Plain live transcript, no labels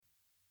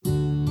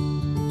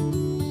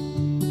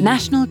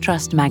National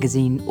Trust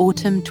Magazine,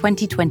 Autumn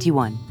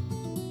 2021.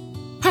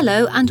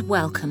 Hello and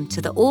welcome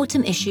to the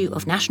autumn issue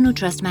of National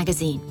Trust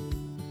Magazine.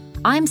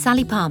 I'm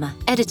Sally Palmer,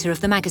 editor of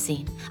the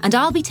magazine, and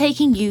I'll be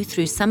taking you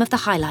through some of the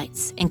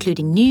highlights,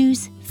 including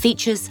news,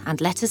 features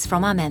and letters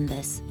from our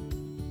members.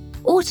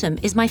 Autumn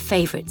is my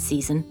favourite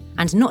season,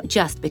 and not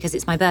just because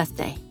it's my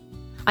birthday.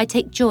 I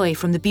take joy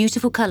from the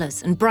beautiful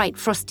colours and bright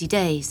frosty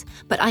days,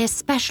 but I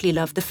especially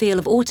love the feel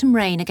of autumn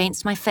rain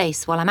against my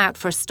face while I'm out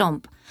for a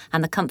stomp,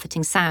 and the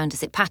comforting sound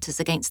as it patters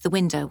against the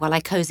window while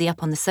I cosy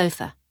up on the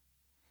sofa.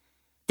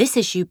 This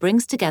issue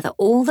brings together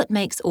all that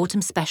makes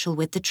autumn special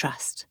with the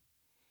Trust.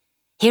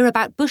 Hear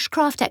about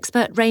bushcraft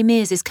expert Ray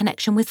Mears'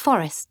 connection with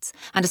forests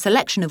and a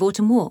selection of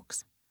autumn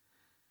walks.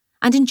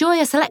 And enjoy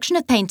a selection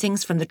of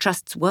paintings from the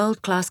Trust's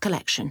world-class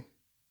collection.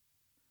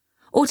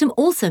 Autumn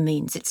also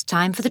means it's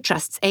time for the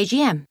Trust's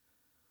AGM.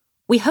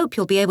 We hope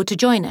you'll be able to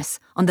join us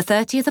on the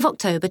 30th of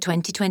October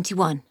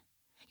 2021.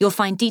 You'll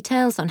find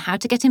details on how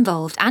to get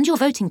involved and your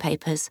voting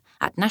papers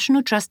at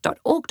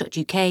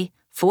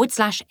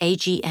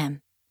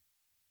nationaltrust.org.uk/AGM.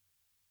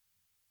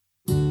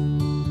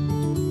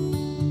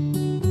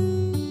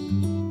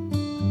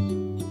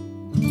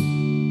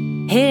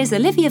 Here's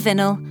Olivia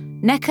Vinnell,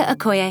 Nneka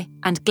Okoye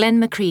and Glenn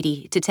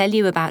Macready to tell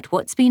you about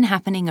what's been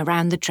happening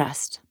around the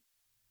Trust.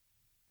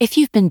 If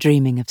you've been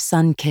dreaming of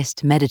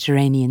sun-kissed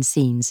Mediterranean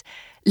scenes,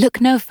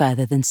 look no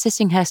further than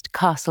Sissinghurst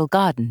Castle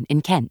Garden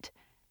in Kent.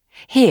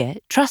 Here,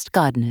 Trust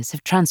gardeners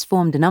have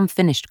transformed an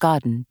unfinished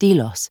garden,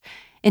 Delos,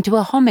 into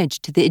a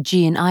homage to the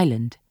Aegean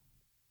island.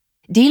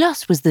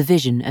 Delos was the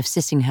vision of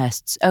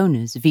Sissinghurst's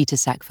owners, Vita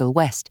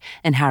Sackville-West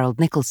and Harold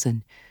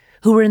Nicholson,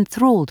 who were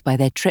enthralled by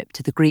their trip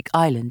to the Greek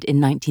island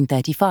in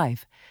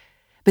 1935.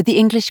 But the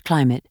English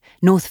climate,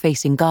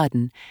 north-facing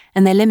garden,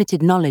 and their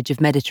limited knowledge of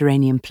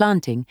Mediterranean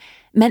planting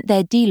meant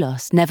their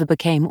Delos never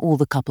became all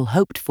the couple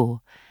hoped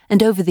for,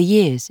 and over the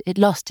years it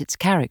lost its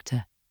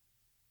character.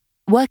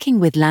 Working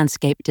with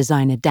landscape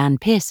designer Dan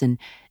Pearson,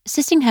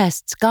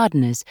 Sissinghurst's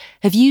gardeners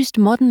have used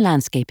modern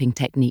landscaping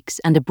techniques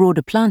and a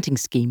broader planting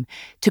scheme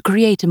to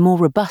create a more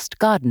robust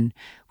garden,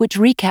 which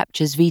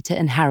recaptures Vita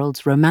and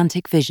Harold's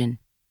romantic vision.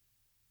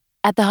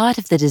 At the heart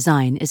of the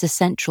design is a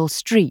central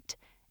street,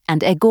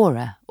 and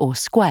agora, or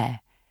square,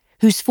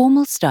 whose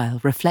formal style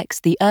reflects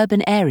the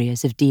urban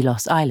areas of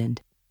Delos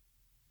Island.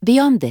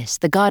 Beyond this,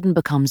 the garden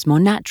becomes more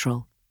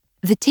natural.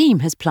 The team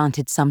has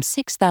planted some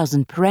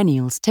 6,000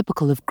 perennials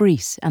typical of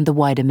Greece and the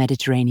wider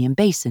Mediterranean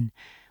basin,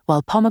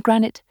 while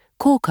pomegranate,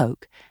 cork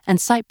oak,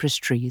 and cypress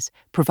trees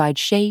provide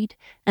shade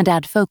and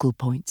add focal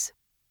points.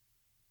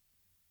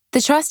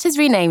 The Trust has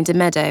renamed a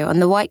meadow on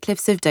the White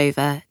Cliffs of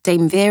Dover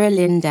Dame Vera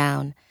Lynn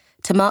Down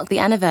to mark the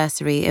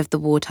anniversary of the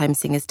wartime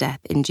singer's death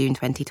in June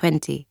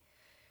 2020.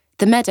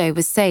 The meadow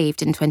was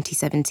saved in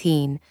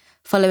 2017,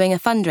 following a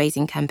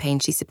fundraising campaign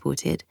she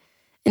supported,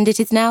 and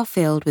it is now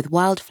filled with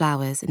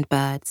wildflowers and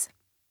birds.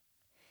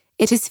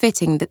 It is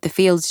fitting that the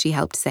fields she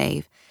helped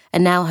save are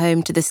now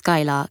home to the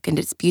skylark and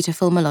its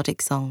beautiful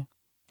melodic song,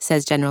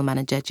 says General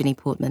Manager Ginny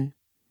Portman.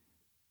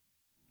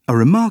 A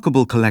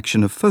remarkable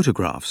collection of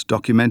photographs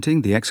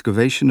documenting the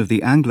excavation of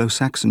the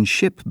Anglo-Saxon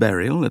ship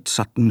burial at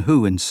Sutton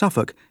Hoo in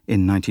Suffolk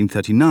in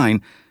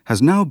 1939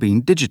 has now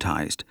been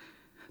digitised.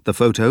 The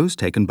photos,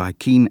 taken by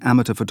keen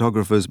amateur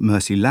photographers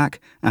Mercy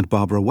Lack and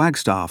Barbara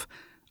Wagstaff,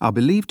 are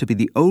believed to be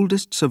the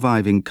oldest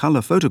surviving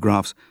colour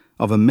photographs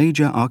of a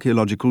major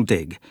archaeological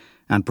dig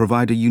and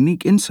provide a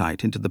unique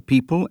insight into the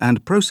people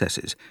and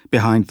processes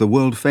behind the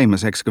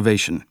world-famous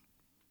excavation.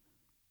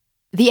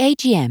 The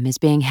AGM is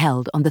being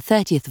held on the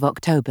 30th of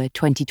October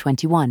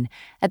 2021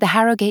 at the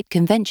Harrogate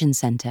Convention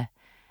Centre,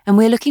 and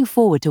we're looking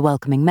forward to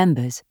welcoming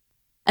members.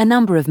 A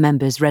number of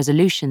members'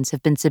 resolutions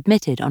have been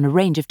submitted on a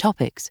range of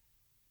topics.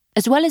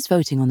 As well as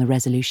voting on the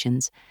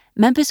resolutions,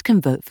 members can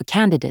vote for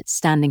candidates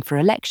standing for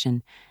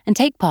election and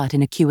take part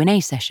in a Q&A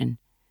session.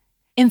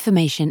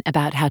 Information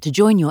about how to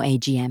join your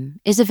AGM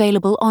is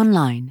available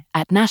online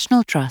at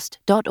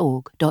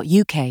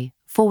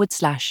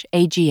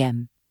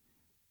nationaltrust.org.uk/AGM.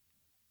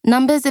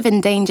 Numbers of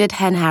endangered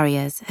hen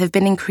harriers have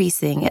been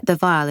increasing at the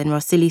Vile in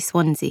Rossley,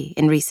 Swansea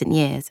in recent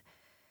years.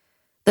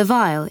 The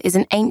Vile is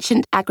an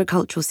ancient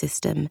agricultural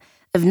system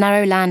of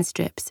narrow land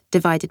strips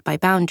divided by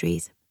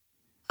boundaries.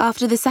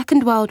 After the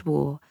Second World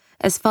War,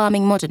 as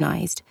farming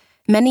modernised,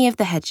 many of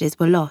the hedges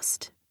were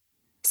lost.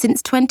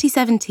 Since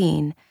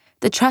 2017,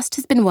 the Trust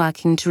has been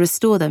working to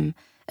restore them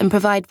and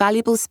provide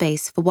valuable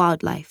space for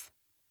wildlife.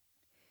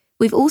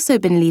 We've also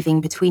been leaving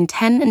between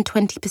 10 and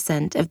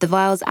 20% of the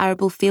Vile's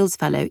arable fields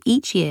fallow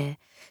each year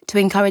to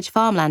encourage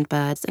farmland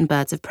birds and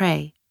birds of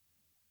prey.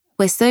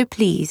 We're so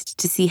pleased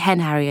to see hen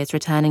harriers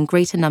return in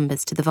greater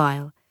numbers to the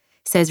Vile,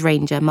 says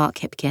Ranger Mark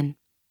Hipkin.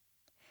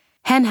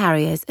 Hen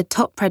harriers are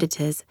top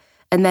predators,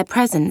 and their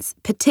presence,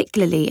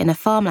 particularly in a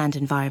farmland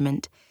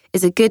environment,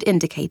 is a good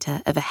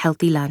indicator of a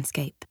healthy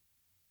landscape.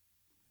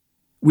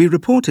 We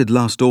reported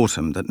last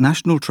autumn that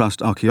National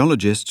Trust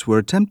archaeologists were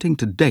attempting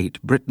to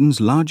date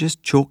Britain's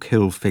largest chalk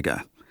hill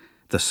figure,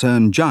 the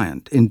Cerne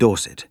Giant in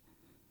Dorset.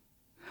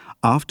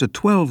 After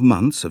 12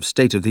 months of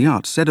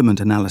state-of-the-art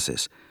sediment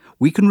analysis,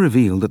 we can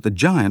reveal that the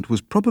giant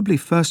was probably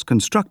first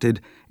constructed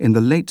in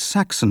the late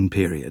Saxon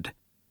period.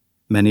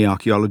 Many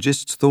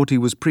archaeologists thought he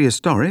was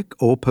prehistoric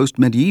or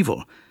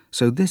post-medieval,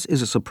 so this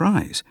is a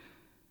surprise.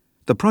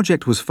 The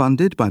project was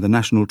funded by the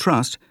National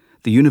Trust,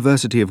 the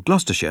University of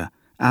Gloucestershire,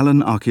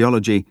 Allen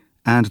Archaeology,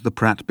 and the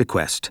Pratt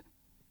Bequest.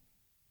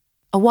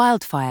 A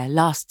wildfire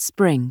last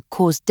spring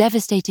caused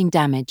devastating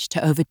damage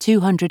to over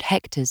 200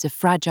 hectares of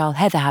fragile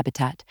heather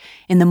habitat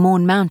in the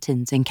Mourne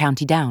Mountains in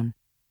County Down.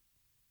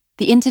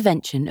 The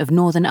intervention of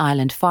Northern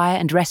Ireland Fire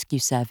and Rescue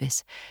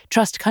Service,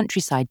 Trust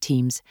countryside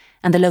teams,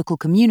 and the local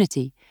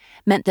community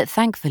meant that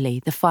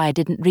thankfully the fire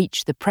didn't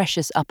reach the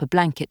precious Upper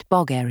Blanket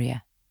bog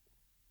area.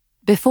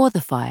 Before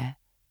the fire,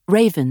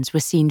 ravens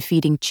were seen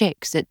feeding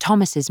chicks at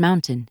Thomas's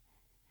Mountain.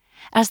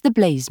 As the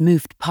blaze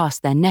moved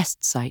past their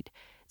nest site,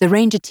 the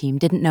ranger team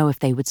didn't know if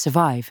they would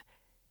survive.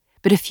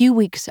 But a few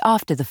weeks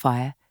after the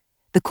fire,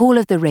 the call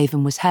of the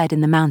raven was heard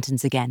in the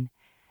mountains again,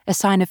 a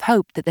sign of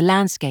hope that the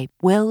landscape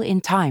will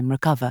in time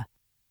recover.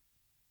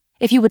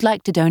 If you would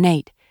like to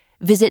donate,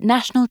 visit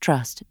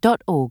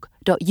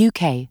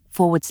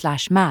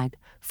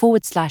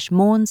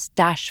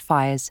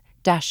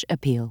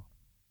nationaltrust.org.uk/mag/Mourns-Fires-Appeal.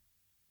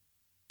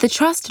 The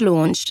Trust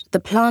launched the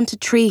Plant a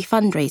Tree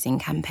fundraising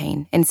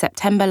campaign in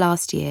September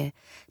last year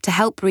to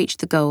help reach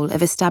the goal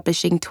of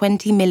establishing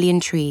 20 million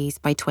trees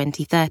by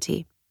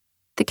 2030.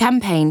 The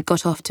campaign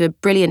got off to a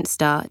brilliant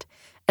start,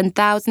 and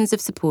thousands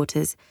of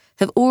supporters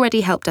have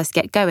already helped us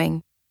get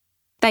going.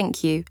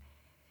 Thank you.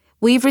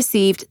 We've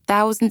received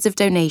thousands of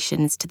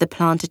donations to the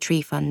Plant a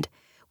Tree Fund,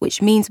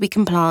 which means we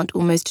can plant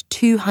almost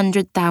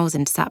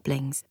 200,000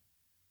 saplings.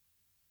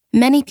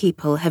 Many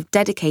people have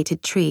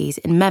dedicated trees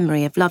in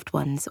memory of loved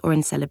ones or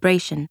in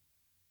celebration.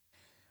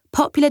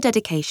 Popular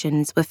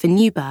dedications were for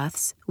new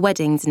births,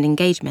 weddings and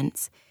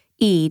engagements,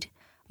 Eid,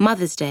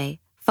 Mother's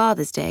Day,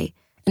 Father's Day,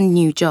 and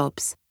new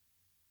jobs.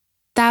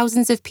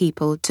 Thousands of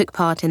people took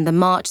part in the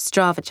March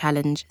Strava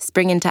Challenge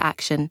Spring into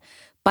Action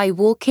by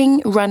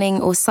walking,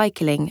 running or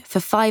cycling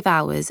for 5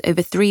 hours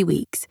over 3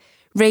 weeks,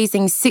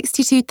 raising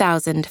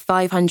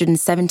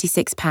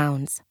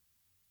 £62,576.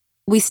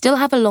 We still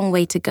have a long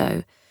way to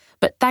go,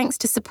 but thanks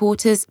to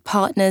supporters,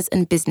 partners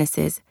and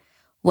businesses,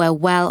 we're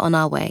well on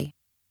our way.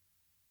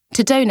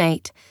 To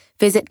donate,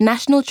 visit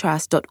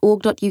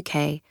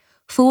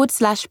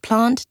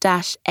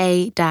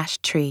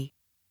nationaltrust.org.uk/plant-a-tree.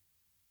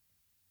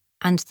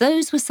 And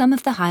those were some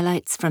of the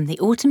highlights from the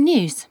autumn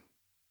news.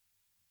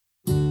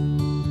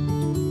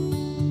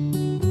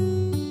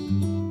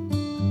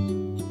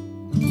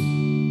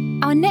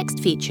 Our next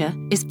feature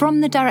is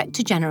from the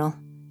Director General,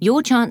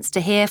 your chance to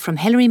hear from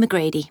Hilary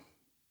McGrady.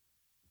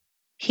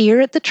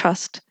 Here at the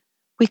Trust,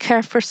 we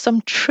care for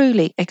some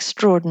truly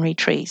extraordinary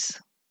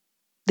trees.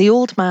 The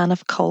Old Man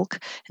of Colk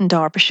in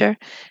Derbyshire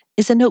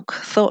is an oak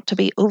thought to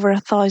be over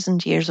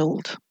 1,000 years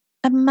old.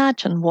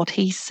 Imagine what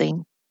he's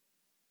seen.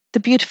 The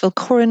beautiful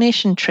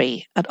Coronation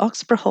Tree at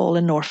Oxburgh Hall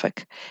in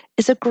Norfolk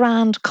is a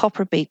grand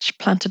copper beech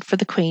planted for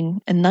the Queen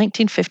in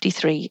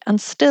 1953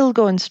 and still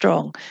going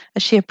strong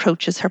as she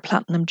approaches her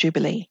Platinum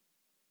Jubilee.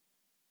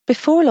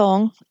 Before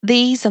long,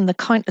 these and the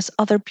countless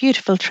other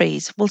beautiful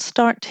trees will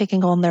start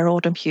taking on their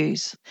autumn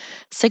hues,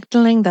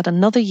 signalling that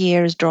another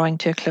year is drawing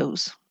to a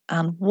close.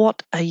 And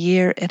what a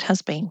year it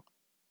has been.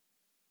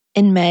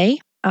 In May,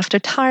 after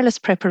tireless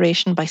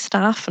preparation by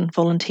staff and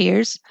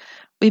volunteers,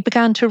 we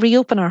began to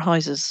reopen our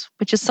houses,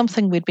 which is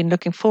something we'd been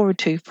looking forward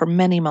to for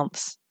many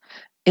months.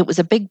 It was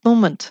a big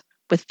moment,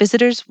 with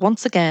visitors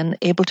once again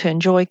able to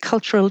enjoy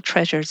cultural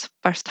treasures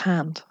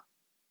firsthand.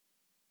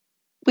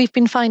 We've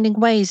been finding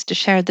ways to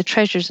share the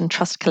treasures and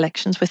Trust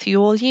collections with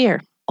you all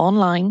year,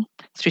 online,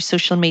 through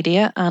social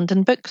media and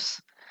in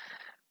books.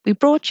 We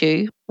brought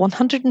you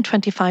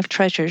 125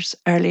 treasures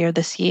earlier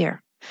this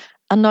year,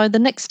 and now the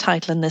next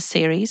title in this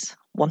series,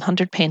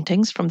 100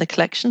 Paintings from the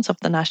Collections of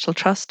the National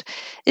Trust,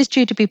 is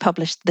due to be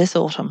published this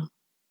autumn.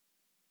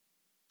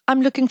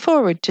 I'm looking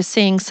forward to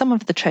seeing some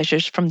of the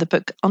treasures from the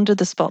book under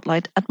the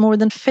spotlight at more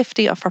than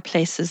 50 of our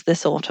places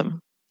this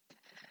autumn.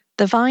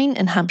 The Vine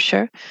in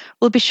Hampshire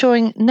will be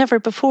showing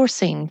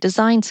never-before-seen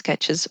design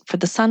sketches for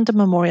the Sanda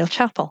Memorial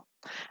Chapel,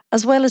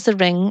 as well as a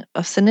ring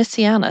of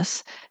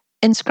Sinicianus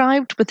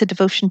inscribed with the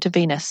devotion to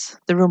Venus,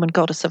 the Roman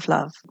goddess of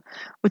love,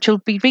 which will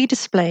be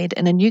redisplayed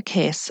in a new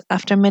case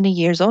after many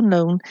years on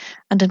loan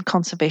and in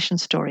conservation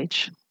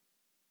storage.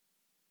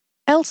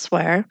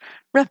 Elsewhere,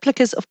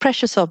 replicas of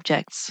precious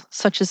objects,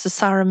 such as the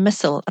Sarum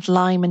Missal at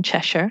Lyme in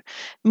Cheshire,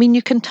 mean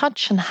you can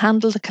touch and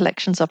handle the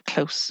collections up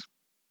close.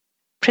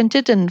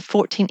 Printed in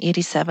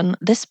 1487,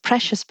 this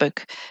precious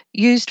book,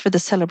 used for the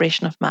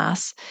celebration of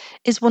Mass,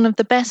 is one of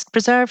the best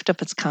preserved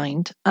of its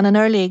kind and an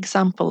early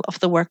example of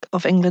the work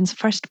of England's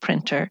first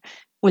printer,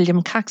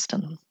 William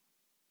Caxton.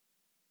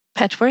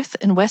 Petworth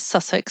in West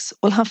Sussex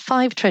will have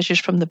 5 treasures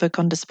from the book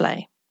on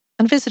display,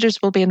 and visitors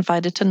will be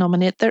invited to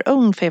nominate their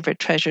own favourite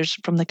treasures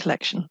from the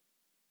collection.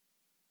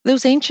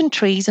 Those ancient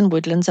trees and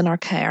woodlands in our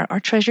care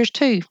are treasures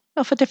too,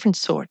 of a different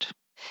sort.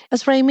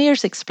 As Ray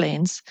Mears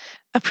explains,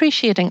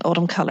 appreciating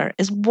autumn colour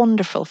is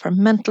wonderful for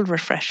mental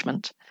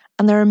refreshment,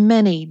 and there are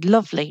many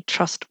lovely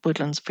Trust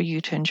woodlands for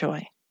you to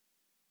enjoy.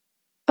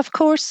 Of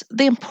course,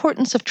 the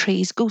importance of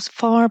trees goes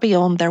far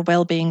beyond their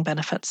well-being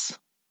benefits.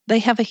 They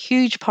have a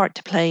huge part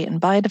to play in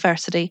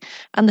biodiversity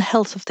and the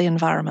health of the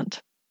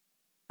environment.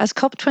 As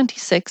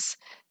COP26,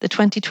 the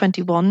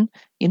 2021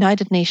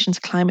 United Nations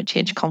Climate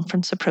Change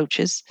Conference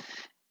approaches,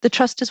 the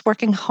Trust is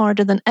working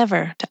harder than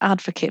ever to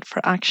advocate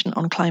for action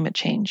on climate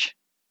change.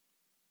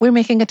 We're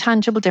making a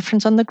tangible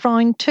difference on the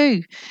ground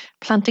too,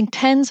 planting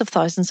tens of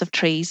thousands of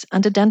trees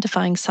and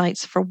identifying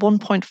sites for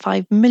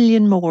 1.5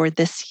 million more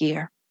this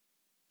year.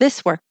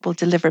 This work will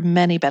deliver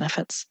many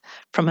benefits,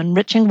 from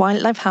enriching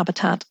wildlife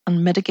habitat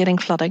and mitigating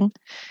flooding,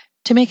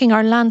 to making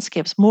our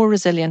landscapes more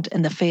resilient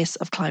in the face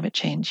of climate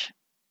change.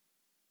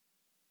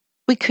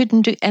 We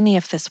couldn't do any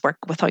of this work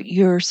without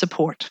your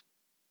support.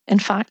 In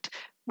fact,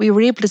 we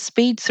were able to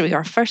speed through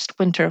our first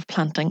winter of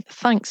planting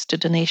thanks to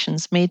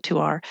donations made to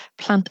our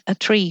Plant a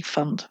Tree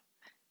fund.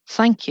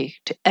 Thank you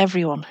to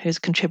everyone who has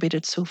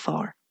contributed so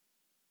far.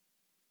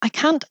 I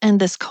can't end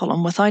this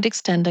column without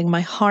extending my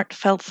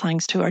heartfelt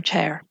thanks to our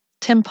chair,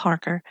 Tim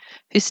Parker,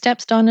 who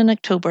steps down in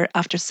October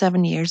after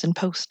 7 years in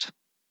post.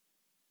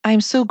 I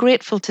am so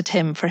grateful to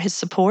Tim for his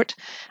support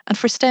and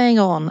for staying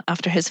on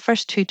after his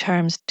first 2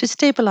 terms to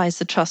stabilise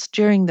the Trust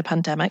during the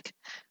pandemic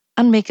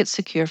and make it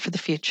secure for the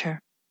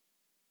future.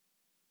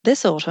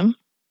 This autumn,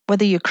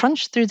 whether you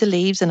crunch through the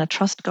leaves in a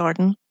Trust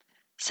garden,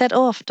 set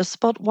off to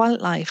spot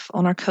wildlife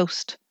on our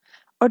coast,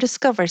 or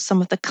discover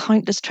some of the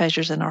countless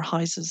treasures in our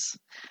houses,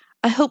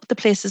 I hope the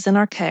places in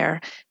our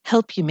care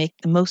help you make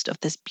the most of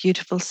this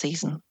beautiful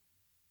season.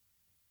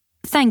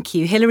 Thank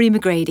you, Hilary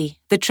McGrady,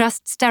 the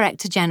Trust's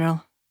Director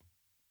General.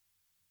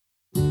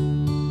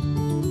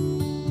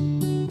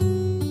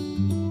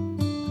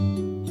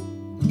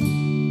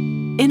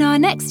 In our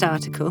next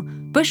article,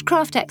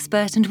 bushcraft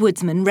expert and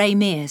woodsman Ray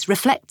Mears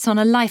reflects on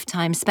a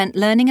lifetime spent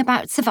learning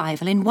about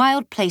survival in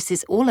wild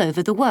places all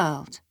over the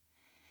world.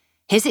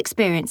 His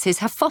experiences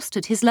have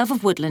fostered his love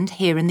of woodland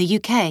here in the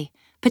UK,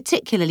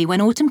 particularly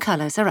when autumn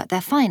colours are at their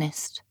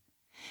finest.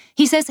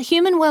 He says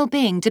human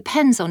well-being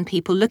depends on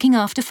people looking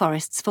after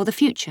forests for the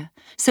future,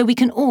 so we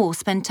can all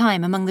spend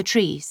time among the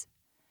trees.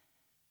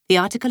 The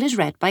article is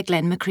read by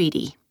Glenn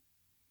Macready.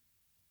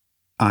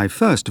 I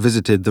first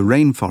visited the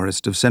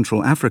rainforest of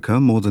Central Africa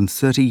more than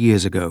 30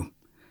 years ago.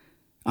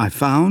 I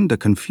found a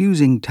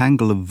confusing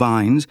tangle of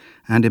vines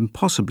and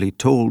impossibly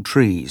tall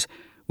trees,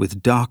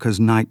 with dark as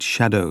night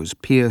shadows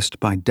pierced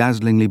by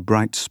dazzlingly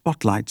bright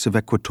spotlights of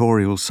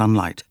equatorial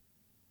sunlight.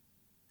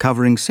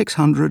 Covering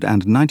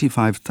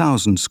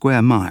 695,000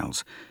 square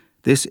miles,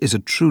 this is a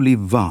truly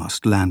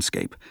vast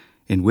landscape,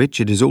 in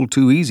which it is all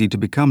too easy to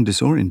become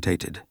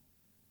disorientated.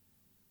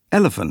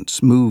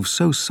 Elephants move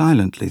so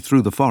silently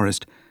through the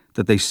forest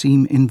that they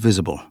seem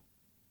invisible.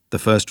 The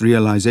first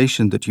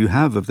realization that you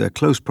have of their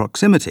close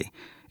proximity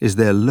is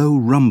their low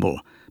rumble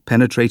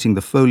penetrating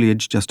the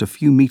foliage just a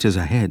few meters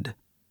ahead.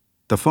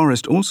 The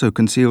forest also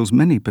conceals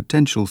many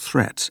potential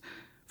threats,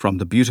 from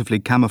the beautifully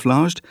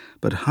camouflaged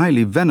but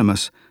highly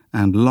venomous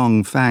and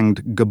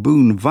long-fanged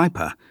Gaboon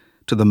viper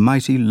to the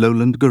mighty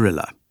lowland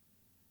gorilla.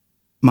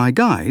 My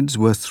guides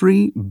were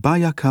 3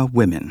 Bayaka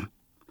women,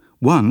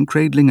 one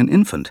cradling an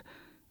infant,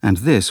 and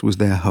this was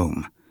their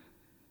home.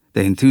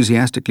 They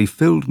enthusiastically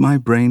filled my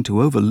brain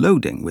to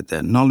overloading with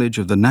their knowledge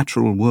of the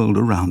natural world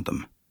around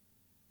them.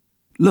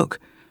 Look,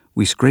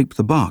 we scrape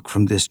the bark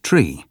from this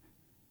tree.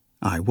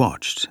 I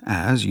watched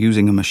as,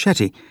 using a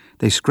machete,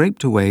 they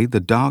scraped away the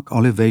dark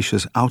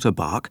olivaceous outer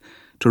bark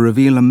to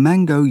reveal a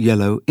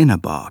mango-yellow inner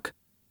bark.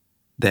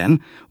 Then,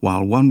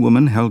 while one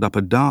woman held up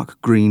a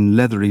dark green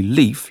leathery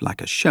leaf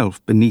like a shelf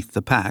beneath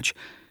the patch,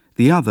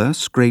 the other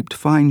scraped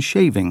fine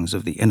shavings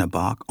of the inner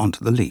bark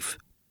onto the leaf.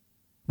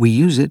 We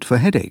use it for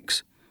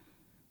headaches.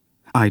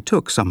 I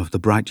took some of the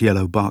bright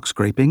yellow bark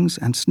scrapings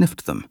and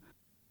sniffed them.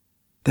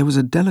 There was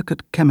a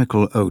delicate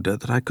chemical odour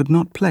that I could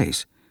not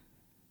place.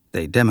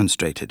 They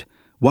demonstrated,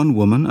 one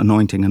woman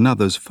anointing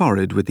another's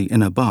forehead with the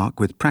inner bark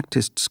with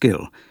practised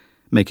skill,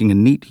 making a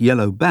neat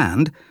yellow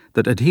band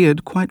that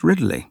adhered quite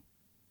readily.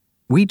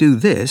 We do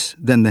this,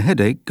 then the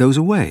headache goes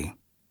away.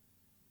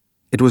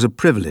 It was a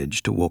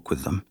privilege to walk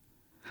with them,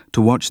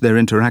 to watch their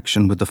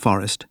interaction with the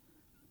forest.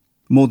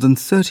 More than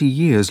 30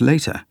 years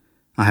later,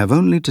 I have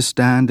only to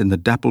stand in the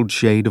dappled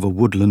shade of a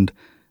woodland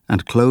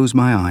and close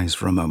my eyes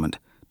for a moment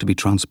to be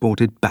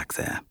transported back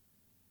there.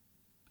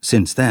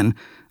 Since then,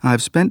 I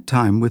have spent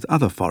time with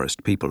other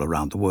forest people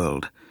around the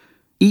world.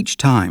 Each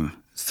time,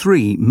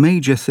 3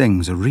 major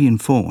things are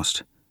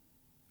reinforced.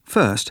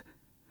 First,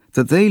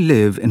 that they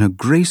live in a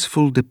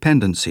graceful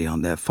dependency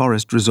on their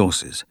forest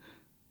resources.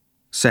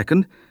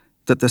 Second,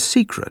 that the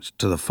secret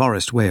to the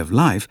forest way of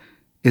life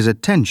is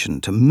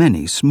attention to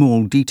many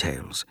small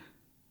details.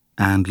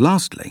 And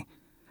lastly,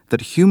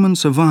 that human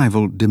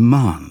survival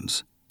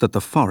demands that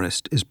the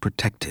forest is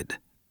protected.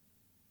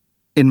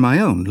 In my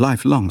own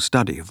lifelong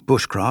study of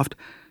bushcraft,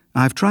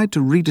 I've tried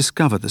to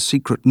rediscover the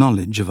secret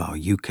knowledge of our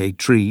UK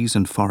trees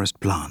and forest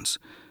plants.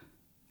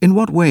 In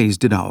what ways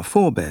did our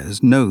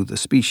forebears know the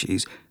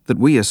species that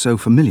we are so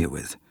familiar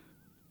with?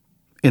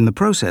 In the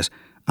process,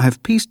 I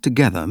have pieced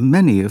together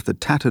many of the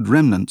tattered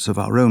remnants of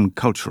our own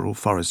cultural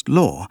forest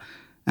lore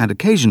and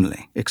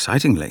occasionally,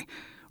 excitingly,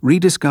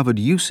 rediscovered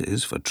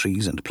uses for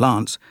trees and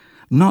plants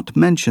not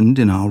mentioned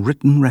in our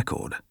written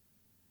record.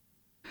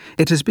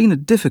 It has been a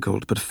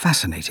difficult but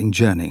fascinating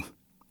journey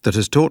that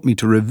has taught me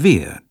to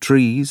revere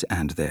trees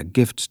and their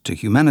gifts to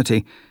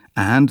humanity,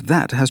 and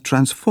that has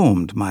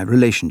transformed my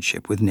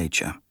relationship with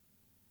nature.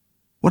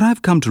 What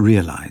I've come to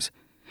realize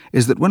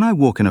is that when I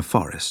walk in a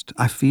forest,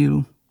 I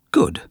feel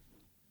good.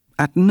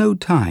 At no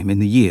time in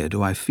the year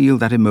do I feel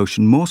that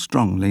emotion more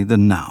strongly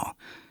than now,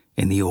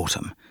 in the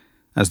autumn,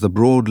 as the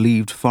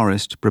broad-leaved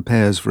forest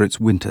prepares for its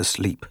winter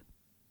sleep.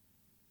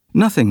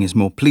 Nothing is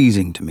more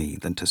pleasing to me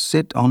than to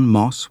sit on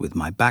moss with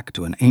my back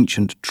to an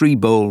ancient tree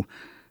bole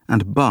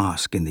and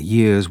bask in the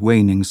year's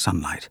waning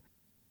sunlight.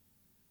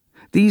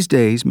 These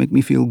days make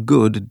me feel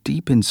good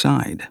deep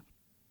inside.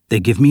 They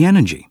give me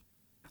energy.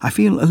 I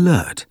feel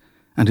alert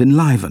and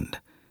enlivened,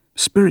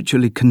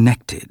 spiritually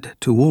connected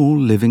to all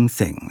living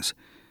things.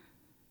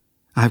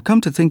 I have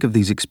come to think of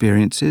these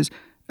experiences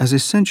as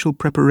essential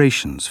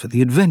preparations for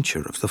the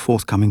adventure of the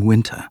forthcoming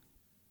winter.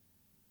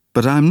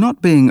 But I am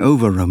not being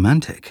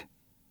over-romantic.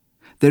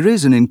 There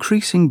is an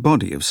increasing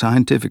body of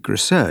scientific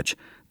research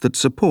that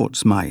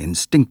supports my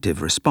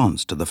instinctive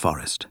response to the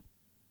forest.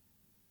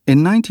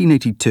 In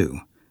 1982,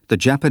 the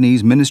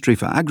Japanese Ministry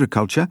for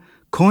Agriculture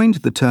coined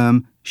the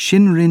term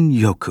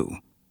Shinrin-yoku,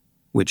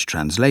 which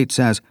translates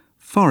as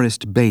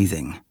forest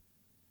bathing.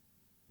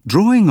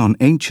 Drawing on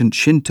ancient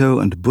Shinto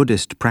and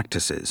Buddhist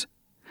practices,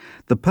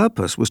 the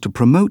purpose was to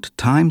promote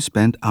time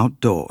spent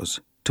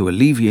outdoors to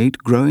alleviate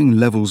growing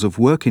levels of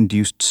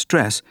work-induced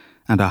stress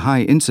and a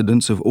high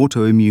incidence of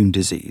autoimmune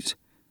disease.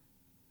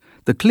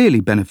 The clearly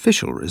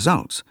beneficial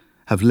results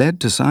have led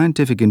to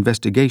scientific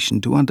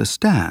investigation to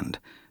understand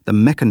the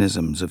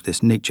mechanisms of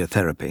this nature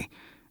therapy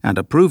and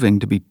are proving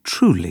to be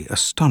truly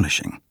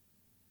astonishing.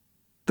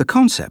 The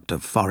concept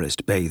of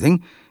forest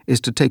bathing is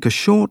to take a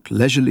short,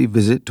 leisurely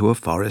visit to a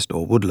forest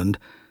or woodland,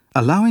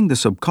 allowing the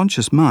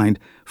subconscious mind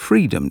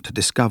freedom to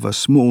discover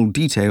small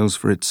details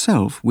for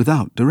itself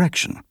without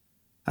direction.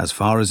 As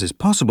far as is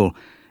possible,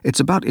 it's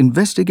about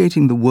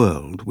investigating the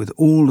world with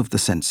all of the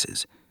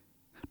senses,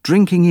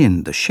 drinking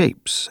in the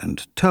shapes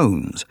and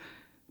tones,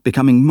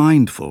 becoming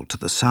mindful to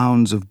the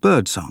sounds of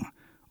birdsong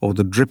or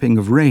the dripping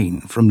of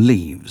rain from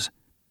leaves.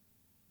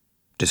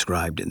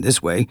 Described in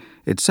this way,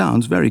 it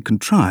sounds very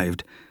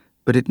contrived,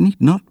 but it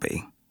need not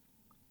be.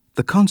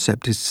 The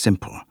concept is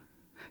simple.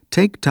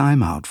 Take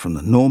time out from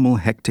the normal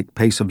hectic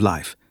pace of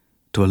life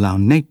to allow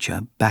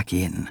nature back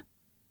in.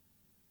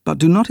 But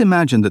do not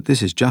imagine that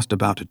this is just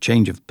about a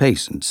change of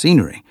pace and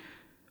scenery,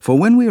 for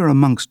when we are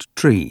amongst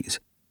trees,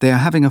 they are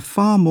having a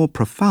far more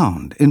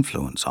profound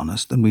influence on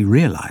us than we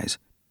realize.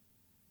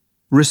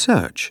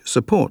 Research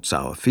supports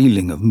our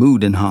feeling of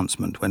mood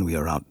enhancement when we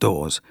are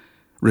outdoors,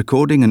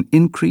 recording an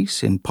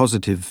increase in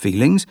positive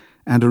feelings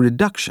and a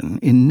reduction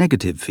in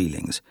negative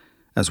feelings,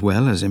 as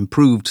well as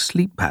improved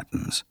sleep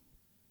patterns.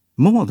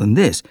 More than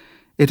this,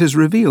 it has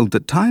revealed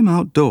that time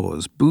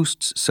outdoors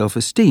boosts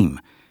self-esteem,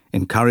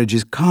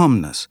 encourages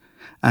calmness,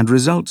 and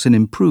results in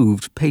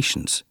improved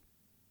patience.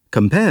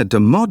 Compared to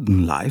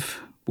modern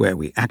life, where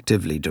we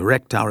actively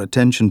direct our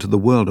attention to the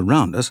world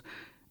around us,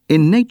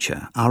 in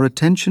nature our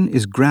attention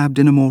is grabbed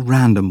in a more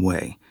random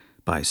way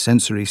by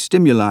sensory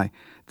stimuli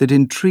that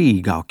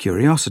intrigue our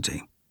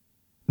curiosity.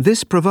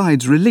 This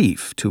provides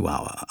relief to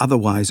our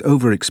otherwise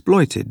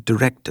overexploited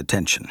direct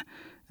attention,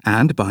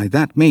 and by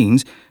that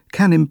means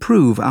can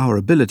improve our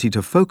ability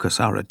to focus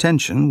our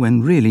attention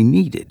when really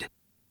needed.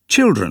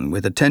 Children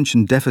with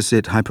attention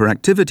deficit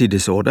hyperactivity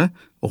disorder,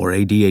 or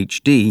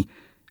ADHD,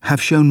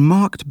 have shown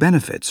marked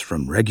benefits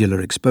from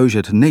regular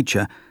exposure to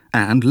nature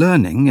and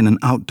learning in an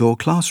outdoor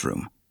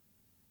classroom.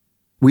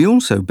 We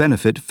also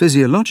benefit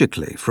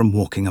physiologically from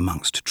walking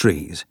amongst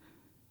trees.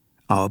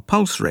 Our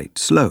pulse rate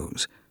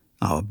slows,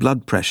 our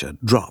blood pressure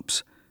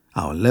drops,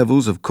 our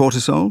levels of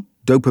cortisol,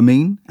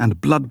 dopamine,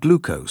 and blood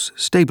glucose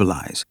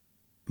stabilize.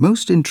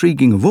 Most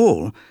intriguing of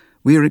all,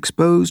 we are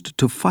exposed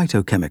to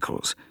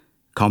phytochemicals,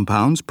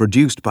 compounds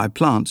produced by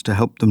plants to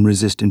help them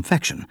resist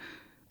infection,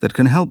 that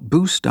can help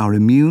boost our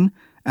immune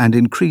and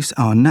increase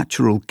our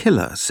natural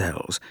killer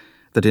cells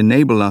that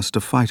enable us to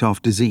fight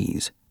off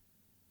disease.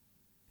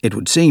 It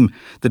would seem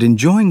that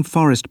enjoying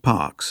forest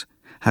parks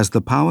has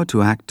the power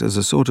to act as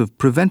a sort of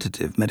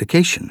preventative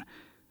medication,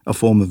 a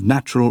form of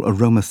natural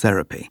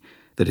aromatherapy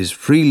that is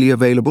freely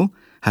available,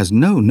 has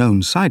no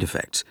known side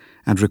effects,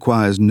 and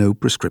requires no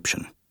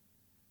prescription.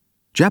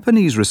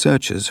 Japanese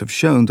researchers have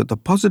shown that the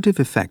positive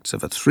effects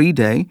of a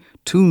 3-day,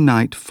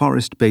 2-night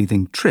forest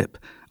bathing trip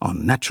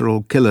on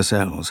natural killer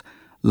cells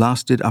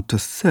lasted up to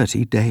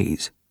 30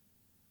 days.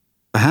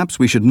 Perhaps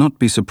we should not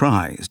be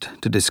surprised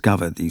to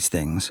discover these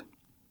things.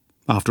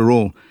 After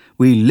all,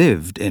 we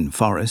lived in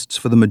forests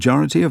for the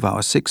majority of our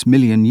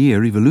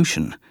 6-million-year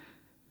evolution.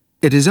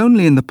 It is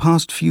only in the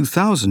past few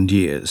thousand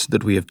years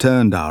that we have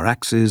turned our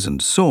axes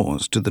and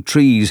saws to the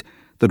trees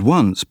that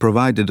once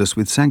provided us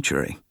with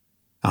sanctuary.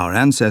 Our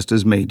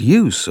ancestors made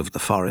use of the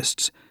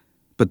forests,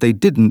 but they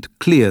didn't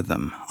clear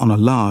them on a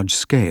large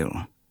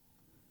scale.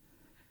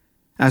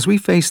 As we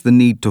face the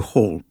need to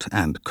halt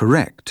and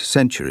correct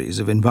centuries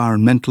of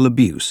environmental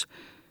abuse,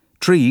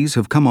 trees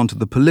have come onto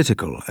the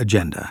political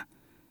agenda.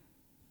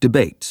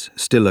 Debates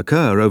still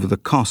occur over the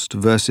cost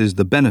versus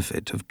the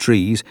benefit of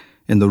trees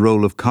in the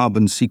role of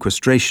carbon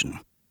sequestration.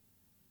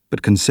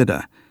 But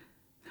consider,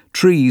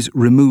 trees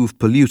remove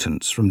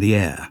pollutants from the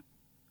air,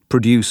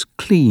 produce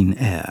clean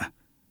air,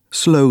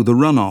 slow the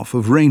runoff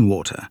of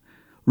rainwater,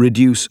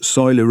 reduce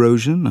soil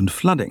erosion and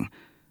flooding,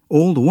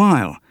 all the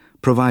while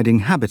providing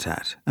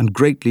habitat and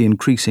greatly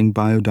increasing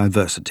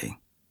biodiversity.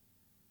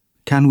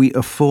 Can we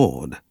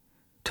afford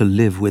to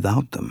live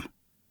without them?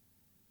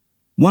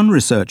 One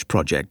research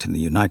project in the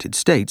United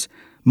States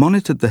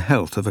monitored the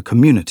health of a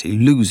community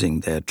losing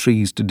their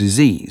trees to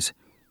disease.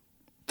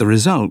 The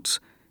results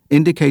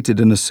indicated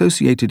an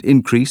associated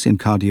increase in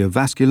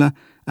cardiovascular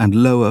and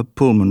lower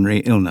pulmonary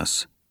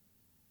illness.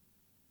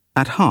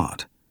 At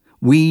heart,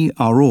 we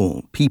are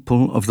all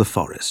people of the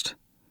forest.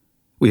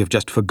 We have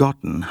just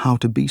forgotten how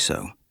to be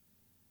so.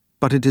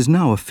 But it is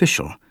now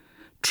official.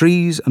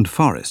 Trees and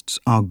forests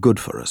are good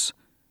for us,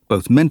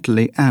 both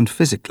mentally and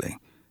physically.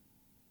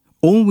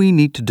 All we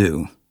need to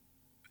do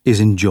is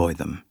enjoy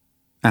them,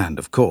 and,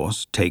 of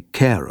course, take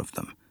care of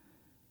them.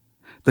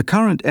 The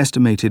current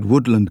estimated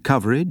woodland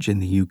coverage in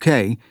the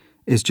UK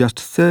is just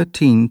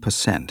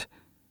 13%.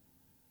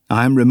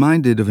 I am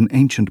reminded of an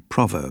ancient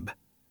proverb.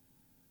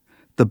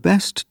 The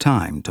best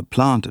time to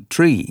plant a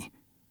tree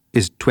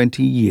is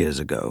 20 years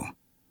ago.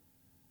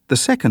 The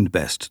second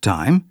best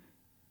time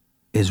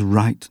is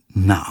right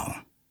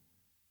now.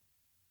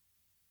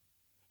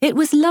 It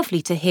was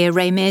lovely to hear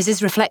Ray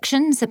Mears's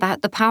reflections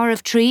about the power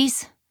of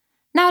trees.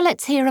 Now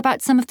let's hear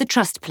about some of the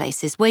trust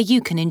places where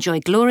you can enjoy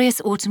glorious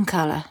autumn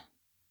colour.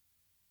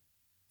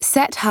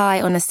 Set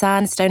high on a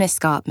sandstone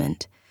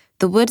escarpment,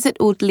 the woods at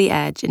Alderley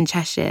Edge in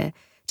Cheshire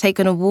take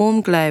on a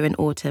warm glow in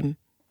autumn.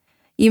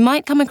 You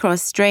might come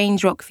across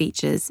strange rock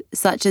features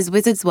such as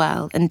Wizard's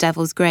Well and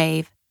Devil's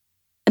Grave,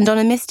 and on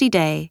a misty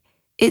day,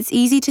 it's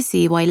easy to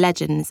see why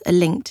legends are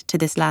linked to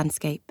this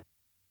landscape.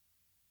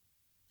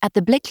 At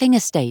the Blickling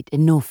Estate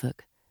in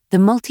Norfolk, the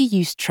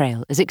multi-use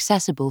trail is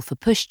accessible for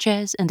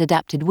pushchairs and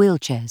adapted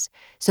wheelchairs,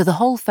 so the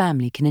whole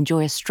family can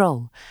enjoy a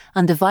stroll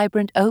under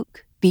vibrant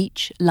oak,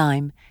 beech,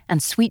 lime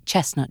and sweet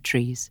chestnut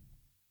trees.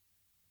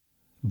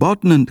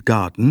 Bodnant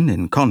Garden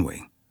in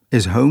Conwy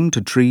is home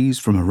to trees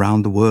from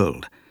around the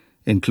world,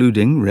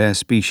 including rare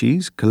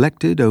species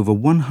collected over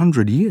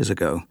 100 years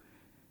ago.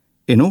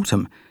 In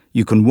autumn,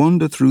 you can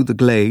wander through the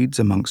glades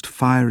amongst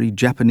fiery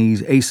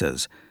Japanese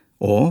acers,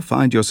 or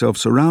find yourself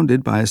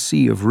surrounded by a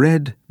sea of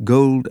red,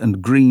 gold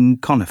and green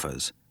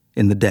conifers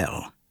in the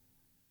dell.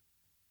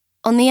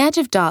 On the edge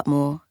of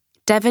Dartmoor,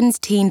 Devon's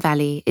Tean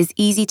Valley is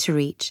easy to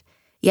reach,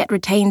 yet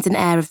retains an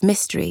air of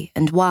mystery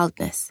and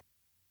wildness.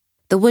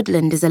 The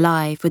woodland is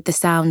alive with the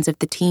sounds of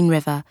the Tean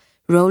River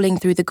rolling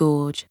through the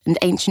gorge and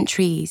ancient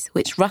trees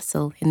which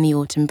rustle in the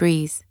autumn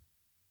breeze.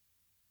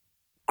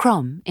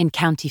 Crom, in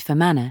County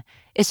Fermanagh,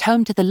 is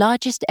home to the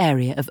largest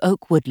area of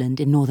oak woodland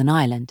in Northern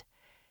Ireland.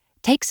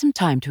 Take some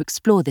time to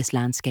explore this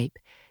landscape,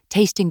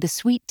 tasting the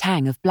sweet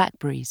tang of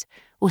blackberries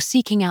or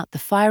seeking out the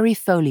fiery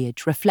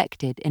foliage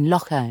reflected in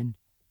Lough Erne.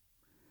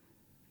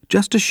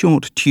 Just a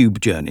short tube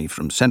journey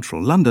from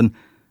central London,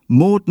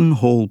 Morden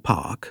Hall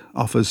Park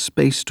offers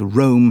space to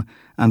roam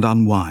and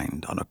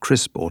unwind on a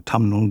crisp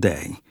autumnal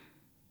day.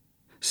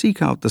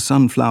 Seek out the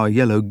sunflower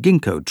yellow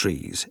ginkgo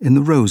trees in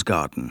the Rose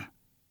Garden.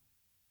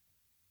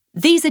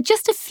 These are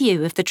just a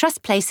few of the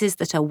trust places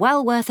that are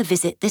well worth a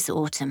visit this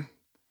autumn.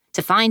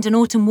 To find an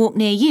autumn walk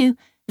near you,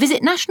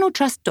 visit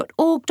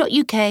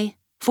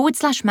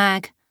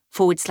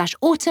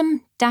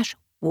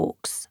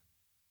nationaltrust.org.uk/mag/autumn-walks.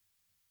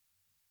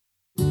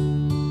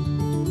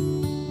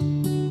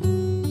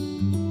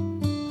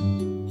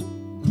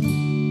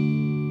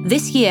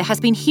 This year has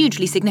been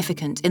hugely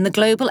significant in the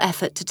global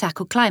effort to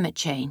tackle climate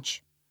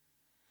change.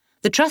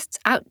 The Trust's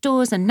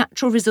Outdoors and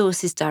Natural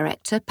Resources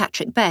Director,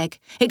 Patrick Begg,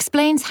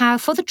 explains how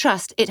for the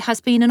Trust it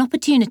has been an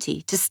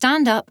opportunity to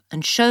stand up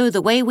and show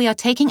the way we are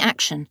taking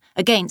action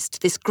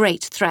against this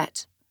great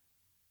threat.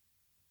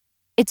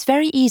 It's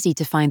very easy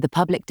to find the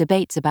public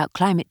debates about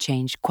climate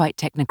change quite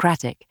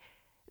technocratic.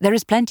 There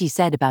is plenty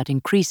said about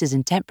increases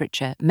in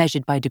temperature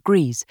measured by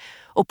degrees,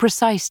 or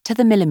precise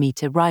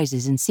to-the-millimetre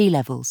rises in sea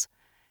levels.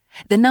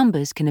 The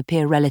numbers can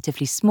appear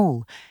relatively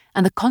small,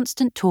 and the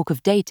constant talk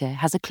of data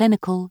has a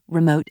clinical,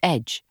 remote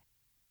edge.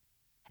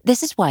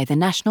 This is why the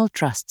National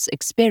Trust's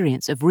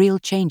experience of real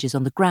changes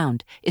on the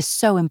ground is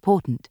so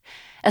important,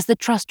 as the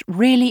Trust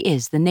really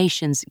is the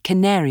nation's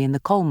canary in the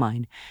coal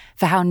mine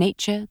for how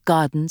nature,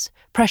 gardens,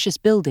 precious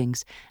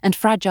buildings and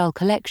fragile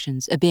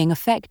collections are being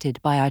affected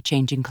by our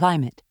changing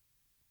climate.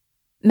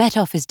 Met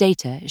Office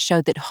data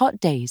showed that hot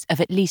days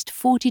of at least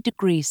 40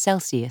 degrees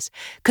Celsius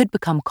could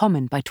become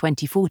common by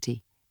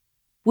 2040.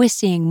 We're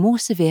seeing more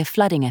severe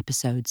flooding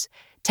episodes,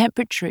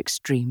 temperature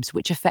extremes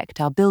which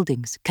affect our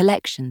buildings,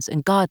 collections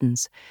and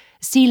gardens,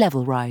 sea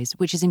level rise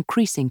which is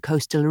increasing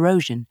coastal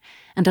erosion,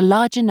 and a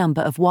larger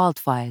number of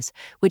wildfires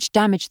which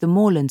damage the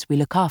moorlands we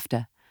look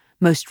after,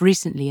 most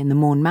recently in the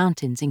Mourne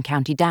Mountains in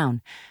County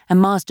Down and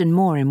Marsden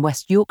Moor in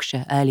West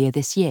Yorkshire earlier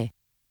this year.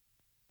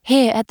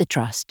 Here at the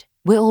Trust,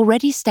 we're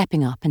already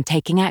stepping up and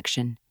taking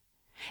action.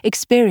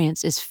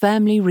 Experience is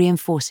firmly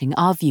reinforcing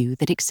our view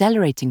that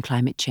accelerating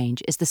climate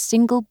change is the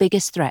single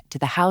biggest threat to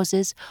the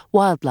houses,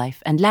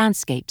 wildlife and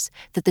landscapes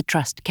that the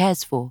Trust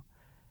cares for.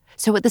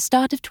 So at the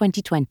start of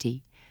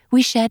 2020,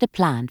 we shared a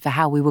plan for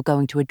how we were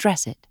going to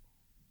address it.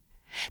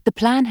 The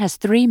plan has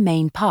 3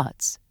 main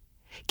parts: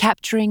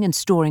 capturing and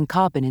storing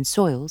carbon in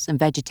soils and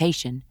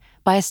vegetation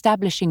by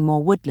establishing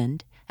more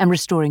woodland and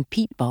restoring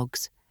peat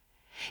bogs,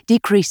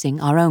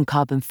 decreasing our own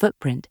carbon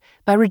footprint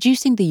by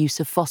reducing the use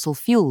of fossil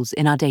fuels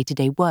in our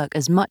day-to-day work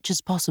as much as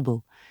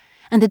possible,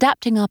 and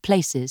adapting our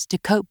places to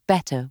cope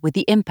better with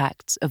the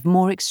impacts of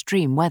more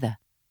extreme weather.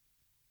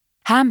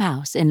 Ham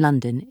House in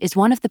London is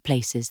one of the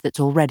places that's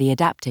already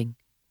adapting.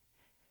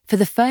 For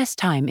the first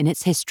time in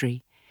its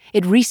history,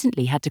 it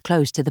recently had to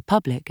close to the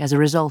public as a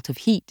result of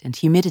heat and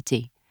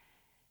humidity.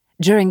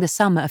 During the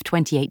summer of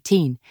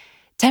 2018,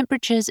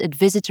 temperatures at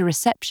visitor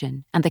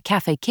reception and the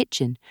cafe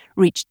kitchen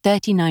reached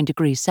 39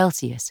 degrees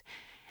Celsius,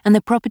 and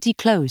the property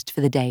closed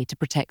for the day to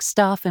protect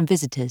staff and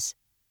visitors.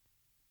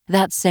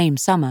 That same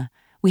summer,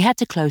 we had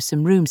to close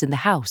some rooms in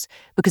the house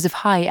because of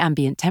high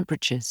ambient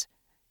temperatures.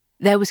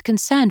 There was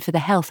concern for the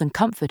health and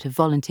comfort of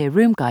volunteer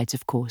room guides,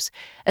 of course,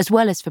 as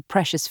well as for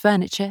precious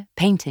furniture,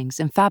 paintings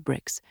and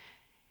fabrics.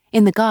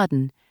 In the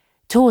garden,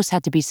 tours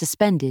had to be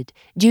suspended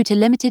due to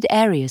limited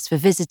areas for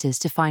visitors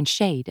to find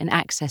shade and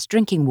access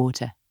drinking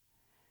water.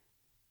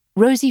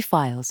 Rosie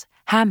Files,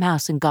 Ham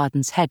House and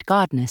Garden's head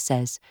gardener,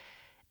 says,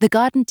 "The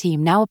garden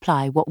team now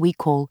apply what we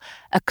call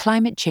a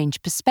climate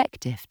change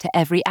perspective to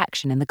every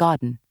action in the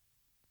garden.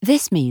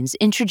 This means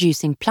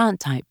introducing plant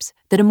types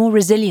that are more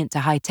resilient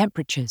to high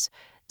temperatures,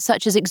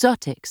 such as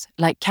exotics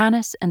like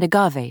cannas and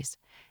agaves,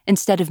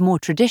 instead of more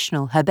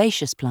traditional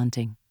herbaceous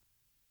planting."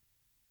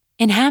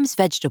 In Ham's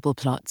vegetable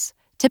plots,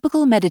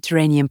 typical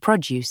Mediterranean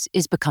produce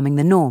is becoming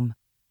the norm.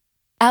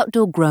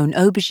 Outdoor-grown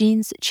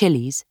aubergines,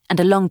 chilies, and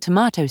a long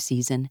tomato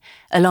season,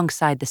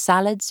 alongside the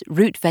salads,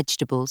 root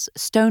vegetables,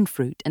 stone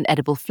fruit, and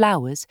edible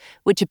flowers,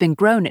 which have been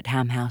grown at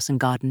Ham House and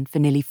Garden for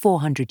nearly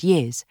 400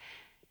 years.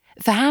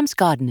 For Ham's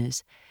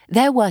gardeners,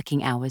 their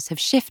working hours have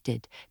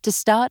shifted to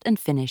start and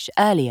finish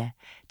earlier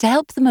to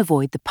help them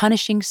avoid the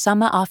punishing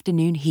summer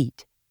afternoon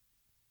heat.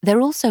 They're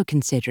also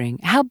considering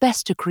how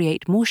best to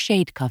create more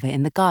shade cover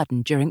in the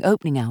garden during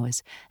opening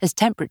hours as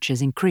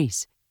temperatures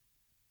increase.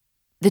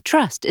 The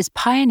Trust is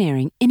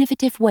pioneering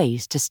innovative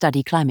ways to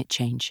study climate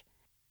change.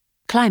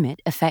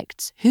 Climate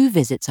affects who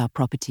visits our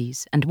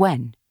properties and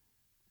when.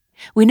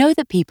 We know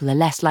that people are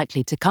less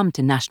likely to come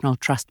to National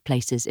Trust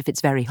places if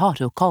it's very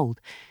hot or cold,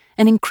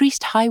 and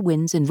increased high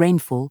winds and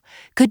rainfall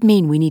could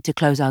mean we need to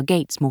close our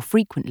gates more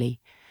frequently,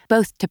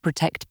 both to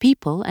protect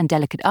people and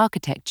delicate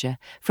architecture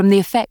from the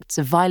effects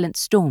of violent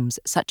storms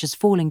such as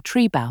falling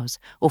tree boughs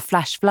or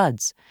flash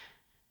floods.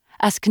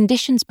 As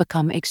conditions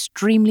become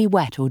extremely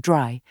wet or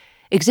dry,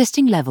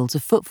 existing levels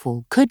of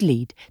footfall could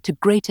lead to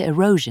greater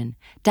erosion,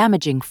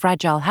 damaging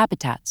fragile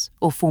habitats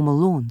or formal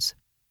lawns.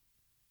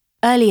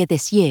 Earlier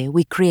this year,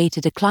 we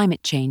created a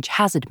climate change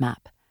hazard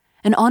map,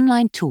 an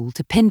online tool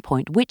to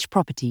pinpoint which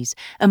properties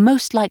are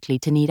most likely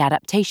to need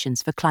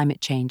adaptations for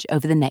climate change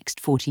over the next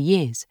 40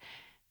 years.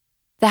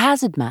 The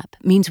hazard map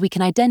means we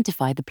can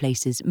identify the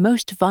places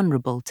most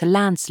vulnerable to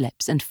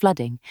landslips and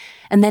flooding,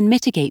 and then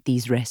mitigate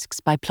these risks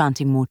by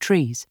planting more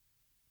trees.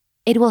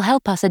 It will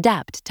help us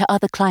adapt to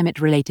other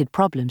climate-related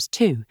problems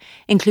too,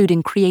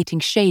 including creating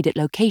shade at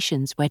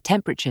locations where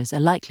temperatures are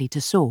likely to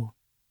soar.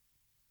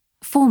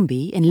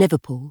 Formby in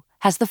Liverpool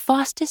has the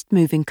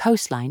fastest-moving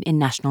coastline in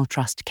National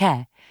Trust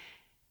care.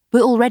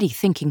 We're already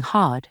thinking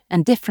hard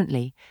and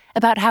differently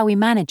about how we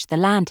manage the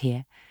land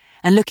here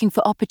and looking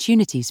for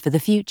opportunities for the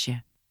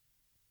future.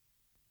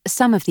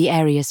 Some of the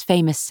area's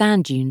famous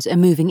sand dunes are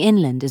moving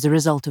inland as a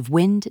result of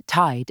wind,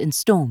 tide and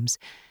storms,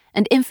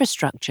 and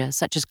infrastructure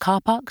such as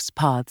car parks,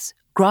 paths,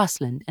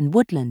 grassland and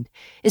woodland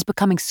is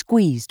becoming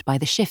squeezed by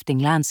the shifting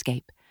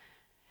landscape.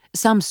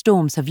 Some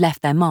storms have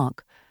left their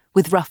mark,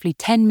 with roughly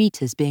 10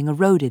 metres being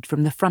eroded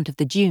from the front of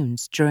the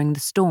dunes during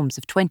the storms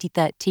of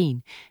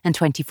 2013 and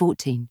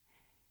 2014.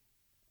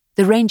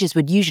 The rangers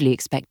would usually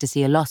expect to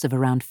see a loss of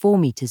around 4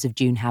 metres of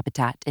dune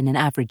habitat in an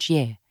average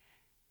year.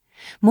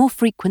 More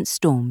frequent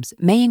storms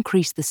may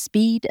increase the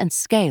speed and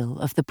scale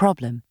of the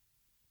problem.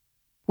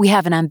 We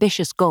have an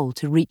ambitious goal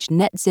to reach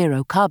net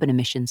zero carbon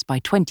emissions by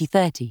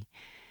 2030.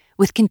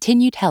 With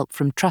continued help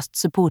from Trust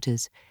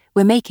supporters,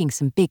 we're making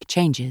some big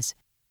changes.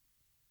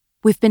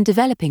 We've been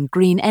developing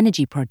green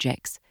energy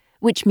projects,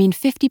 which mean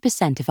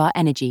 50% of our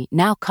energy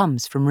now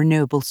comes from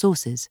renewable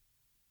sources.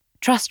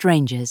 Trust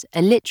Rangers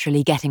are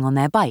literally getting on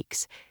their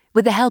bikes,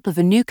 with the help of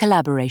a new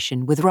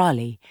collaboration with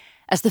Raleigh,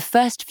 as the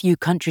first few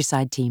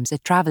countryside teams are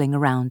travelling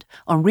around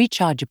on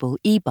rechargeable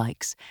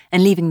e-bikes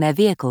and leaving their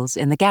vehicles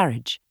in the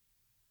garage.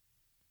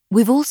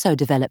 We've also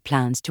developed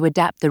plans to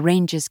adapt the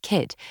Rangers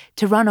kit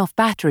to run off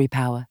battery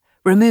power,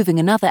 removing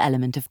another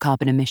element of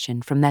carbon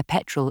emission from their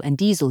petrol and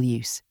diesel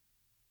use.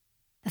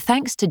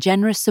 Thanks to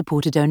generous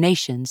supporter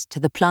donations to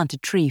the Plant a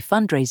Tree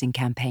fundraising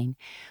campaign,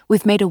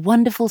 we've made a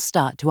wonderful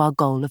start to our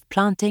goal of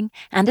planting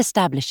and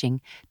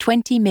establishing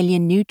 20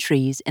 million new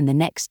trees in the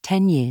next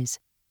 10 years.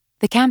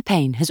 The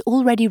campaign has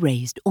already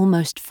raised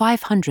almost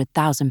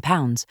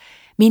 £500,000,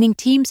 meaning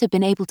teams have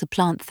been able to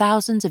plant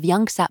thousands of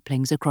young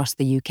saplings across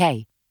the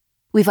UK.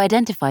 We've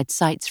identified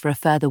sites for a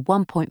further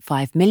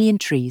 1.5 million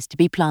trees to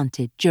be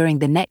planted during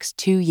the next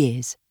 2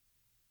 years.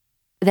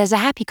 There's a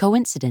happy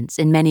coincidence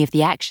in many of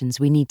the actions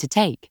we need to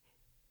take.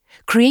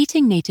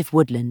 Creating native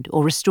woodland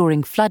or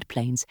restoring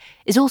floodplains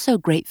is also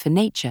great for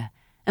nature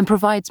and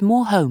provides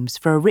more homes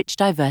for a rich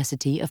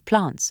diversity of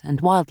plants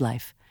and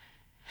wildlife.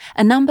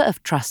 A number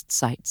of trust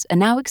sites are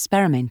now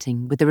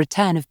experimenting with the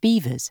return of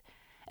beavers,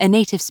 a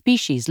native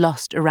species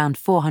lost around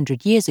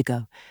 400 years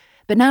ago,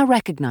 but now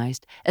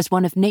recognised as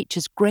one of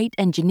nature's great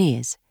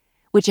engineers,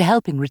 which are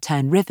helping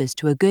return rivers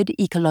to a good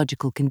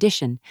ecological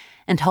condition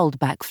and hold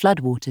back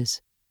floodwaters.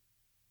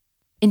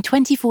 In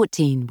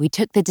 2014, we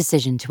took the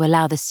decision to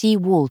allow the sea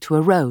wall to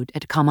erode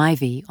at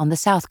Carmivy on the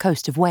south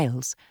coast of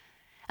Wales.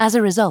 As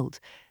a result,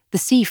 the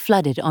sea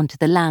flooded onto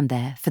the land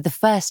there for the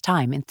first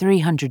time in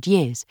 300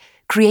 years,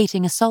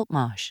 creating a salt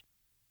marsh.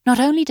 Not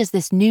only does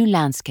this new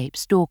landscape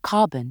store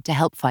carbon to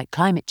help fight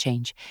climate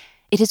change,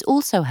 it is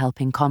also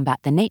helping combat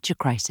the nature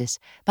crisis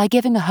by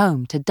giving a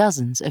home to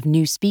dozens of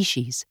new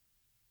species.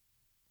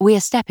 We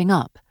are stepping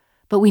up,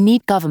 but we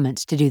need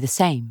governments to do the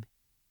same.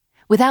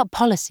 Without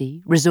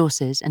policy,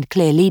 resources, and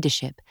clear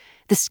leadership,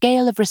 the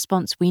scale of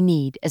response we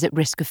need is at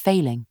risk of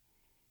failing.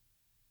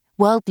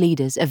 World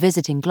leaders are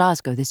visiting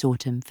Glasgow this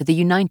autumn for the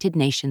United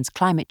Nations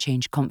Climate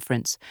Change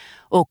Conference,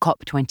 or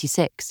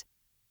COP26.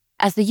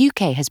 As the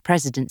UK has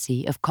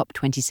presidency of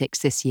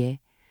COP26 this year,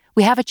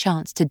 we have a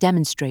chance to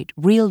demonstrate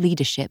real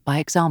leadership by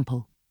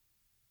example.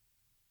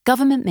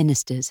 Government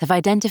ministers have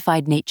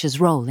identified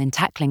nature's role in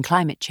tackling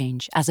climate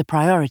change as a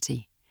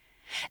priority.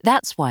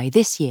 That's why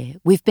this year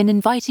we've been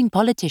inviting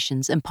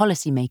politicians and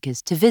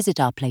policymakers to visit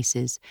our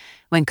places,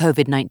 when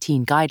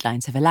COVID-19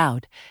 guidelines have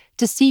allowed,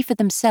 to see for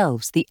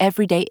themselves the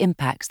everyday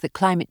impacts that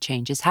climate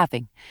change is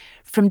having,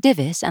 from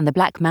Divis and the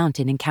Black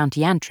Mountain in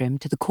County Antrim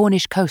to the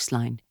Cornish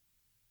coastline.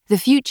 The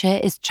future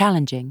is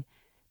challenging,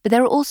 but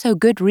there are also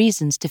good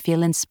reasons to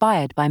feel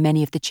inspired by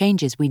many of the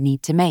changes we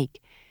need to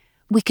make.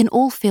 We can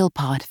all feel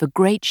part of a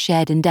great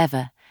shared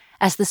endeavour,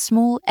 as the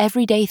small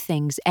everyday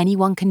things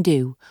anyone can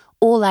do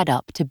all add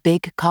up to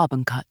big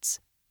carbon cuts.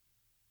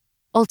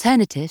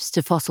 Alternatives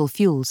to fossil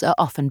fuels are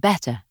often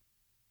better.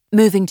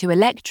 Moving to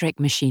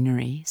electric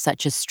machinery,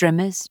 such as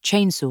trimmers,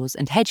 chainsaws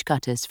and hedge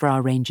cutters for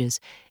our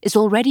rangers, is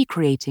already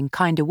creating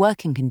kinder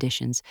working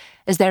conditions,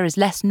 as there is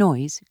less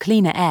noise,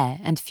 cleaner air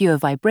and fewer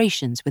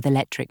vibrations with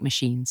electric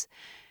machines.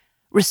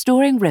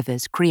 Restoring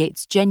rivers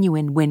creates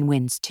genuine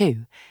win-wins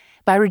too,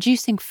 by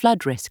reducing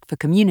flood risk for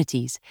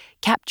communities,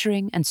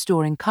 capturing and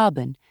storing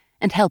carbon,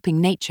 and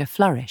helping nature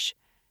flourish.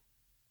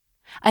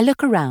 I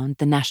look around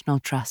the National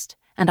Trust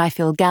and I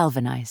feel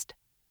galvanised.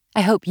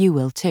 I hope you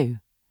will too.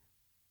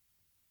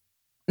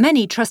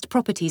 Many trust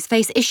properties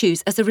face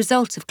issues as a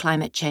result of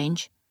climate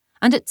change,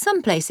 and at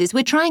some places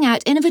we're trying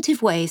out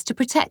innovative ways to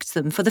protect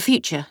them for the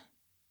future.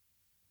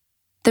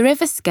 The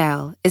River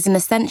Skell is an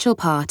essential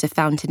part of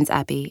Fountains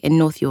Abbey in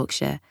North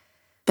Yorkshire,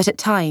 but at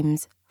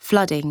times,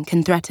 flooding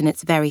can threaten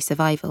its very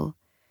survival.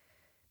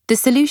 The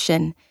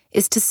solution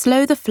is to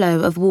slow the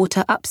flow of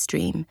water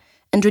upstream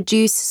and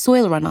reduce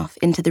soil runoff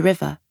into the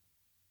river.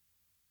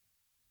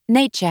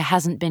 Nature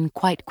hasn't been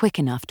quite quick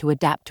enough to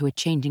adapt to a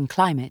changing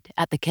climate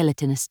at the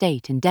Killerton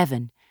Estate in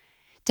Devon.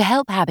 To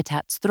help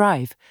habitats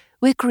thrive,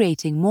 we're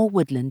creating more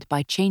woodland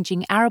by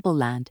changing arable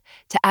land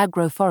to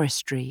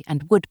agroforestry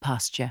and wood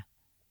pasture.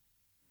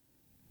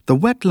 The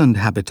wetland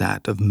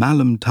habitat of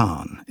Malham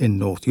Tarn in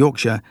North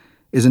Yorkshire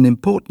is an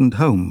important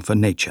home for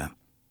nature,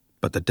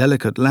 but the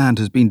delicate land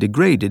has been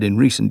degraded in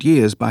recent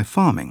years by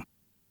farming.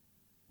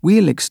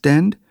 We'll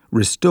extend,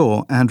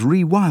 restore and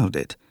rewild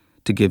it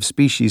to give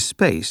species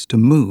space to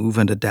move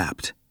and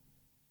adapt.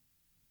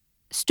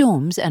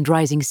 Storms and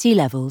rising sea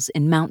levels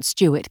in Mount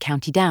Stewart,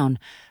 County Down,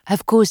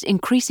 have caused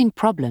increasing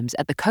problems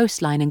at the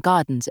coastline and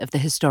gardens of the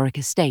historic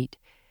estate.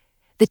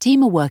 The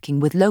team are working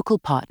with local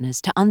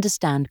partners to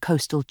understand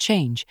coastal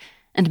change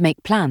and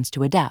make plans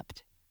to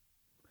adapt.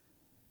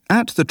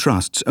 At the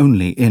Trust's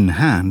only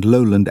in-hand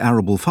lowland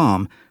arable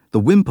farm,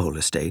 the Wimpole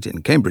Estate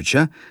in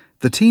Cambridgeshire,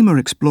 the team are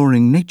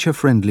exploring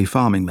nature-friendly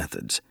farming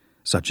methods,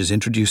 such as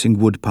introducing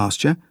wood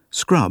pasture,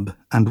 scrub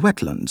and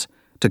wetlands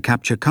to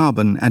capture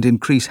carbon and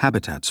increase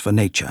habitats for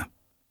nature.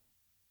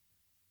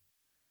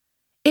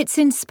 It's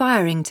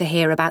inspiring to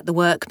hear about the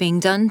work being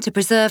done to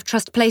preserve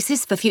trust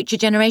places for future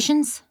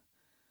generations.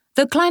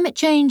 Though climate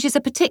change is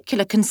a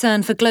particular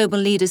concern for global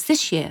leaders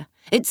this year,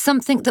 it's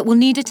something that will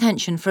need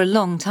attention for a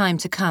long time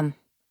to come.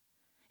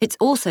 It's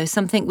also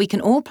something we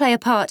can all play a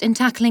part in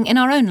tackling in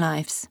our own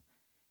lives.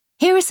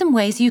 Here are some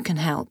ways you can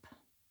help.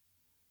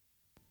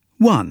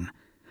 1.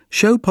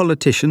 Show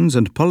politicians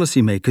and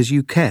policymakers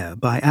you care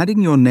by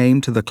adding your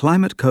name to the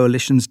Climate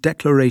Coalition's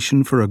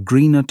Declaration for a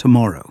Greener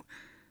Tomorrow.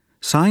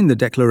 Sign the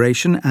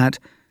declaration at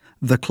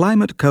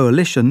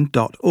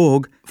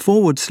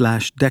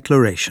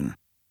theclimatecoalition.org/declaration.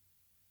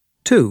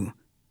 2.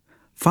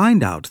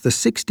 Find out the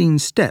 16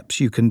 steps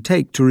you can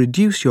take to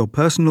reduce your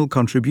personal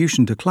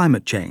contribution to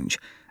climate change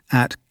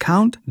at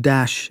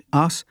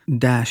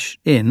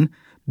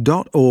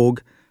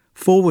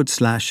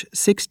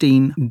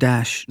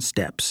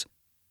count-us-in.org/16-steps.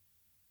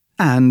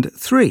 And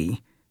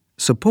 3.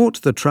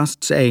 Support the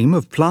Trust's aim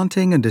of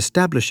planting and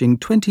establishing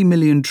 20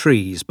 million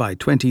trees by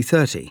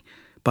 2030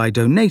 by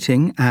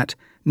donating at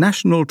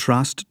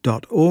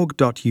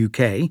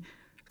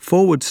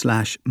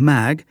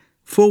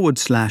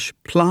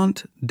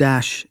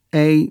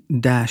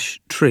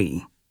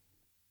nationaltrust.org.uk/mag/plant-a-tree.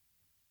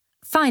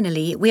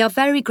 Finally, we are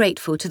very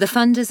grateful to the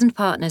funders and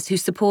partners who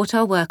support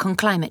our work on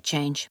climate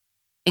change,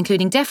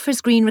 including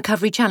DEFRA's Green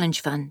Recovery Challenge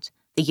Fund,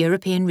 the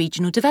European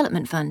Regional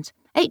Development Fund,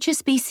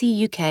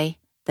 HSBC UK,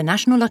 the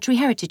National Lottery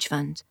Heritage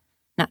Fund,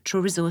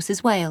 Natural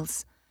Resources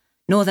Wales,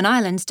 Northern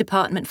Ireland's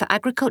Department for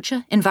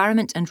Agriculture,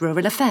 Environment and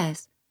Rural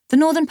Affairs, the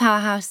Northern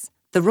Powerhouse,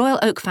 the Royal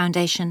Oak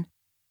Foundation,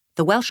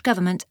 the Welsh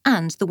Government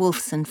and the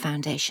Wolfson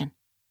Foundation,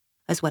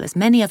 as well as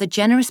many other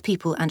generous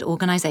people and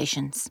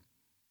organisations.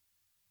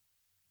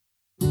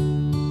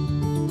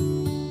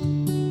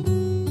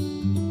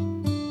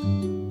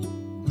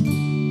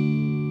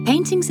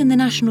 Paintings in the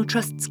National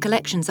Trust's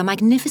collections are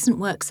magnificent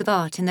works of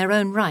art in their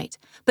own right,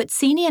 but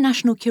Senior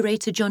National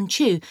Curator John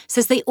Chu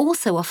says they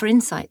also offer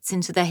insights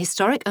into their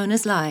historic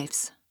owners'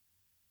 lives.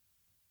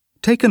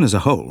 Taken as a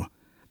whole,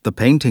 the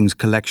paintings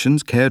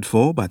collections cared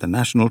for by the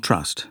National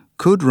Trust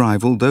could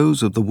rival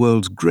those of the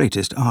world's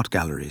greatest art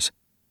galleries.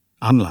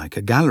 Unlike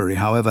a gallery,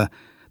 however,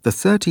 the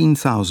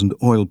 13,000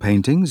 oil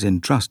paintings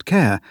in Trust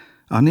care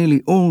are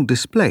nearly all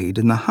displayed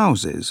in the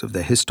houses of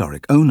their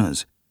historic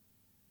owners.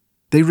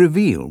 They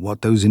reveal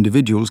what those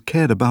individuals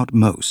cared about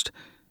most,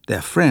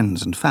 their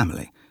friends and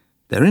family,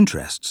 their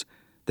interests,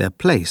 their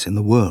place in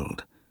the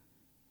world.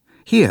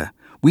 Here,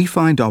 we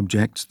find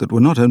objects that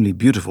were not only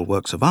beautiful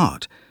works of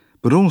art,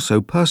 but also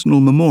personal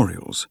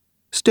memorials,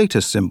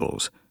 status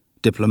symbols,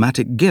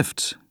 diplomatic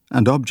gifts,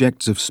 and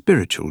objects of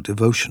spiritual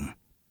devotion.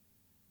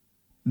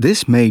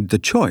 This made the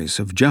choice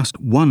of just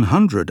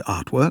 100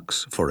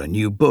 artworks for a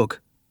new book,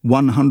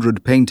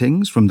 100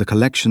 paintings from the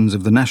collections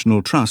of the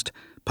National Trust,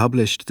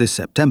 published this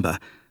September,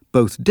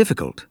 both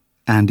difficult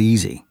and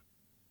easy.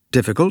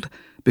 Difficult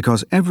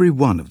because every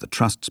one of the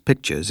Trust's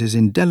pictures is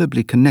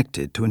indelibly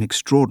connected to an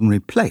extraordinary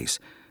place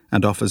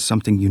and offers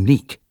something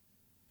unique.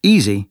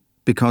 Easy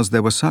because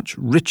there were such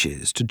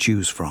riches to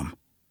choose from.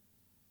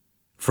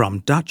 From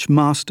Dutch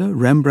master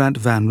Rembrandt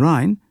van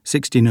Rijn,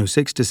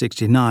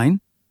 1606-69,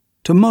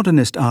 to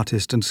modernist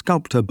artist and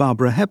sculptor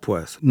Barbara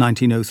Hepworth,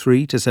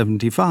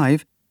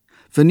 1903-75,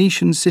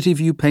 Venetian city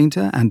view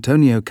painter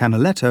Antonio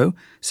Canaletto,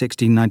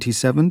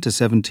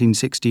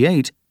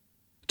 1697-1768,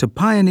 to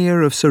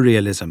pioneer of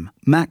surrealism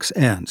Max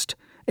Ernst,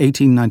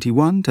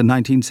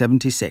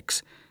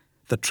 1891-1976,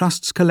 the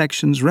Trust's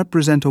collections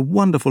represent a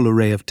wonderful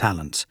array of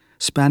talents,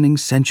 spanning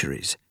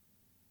centuries.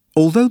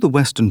 Although the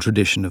Western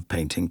tradition of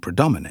painting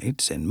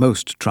predominates in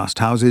most Trust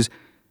houses,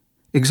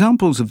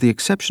 examples of the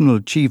exceptional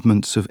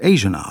achievements of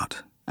Asian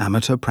art,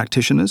 amateur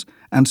practitioners,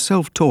 and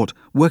self-taught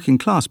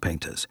working-class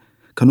painters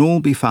can all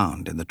be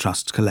found in the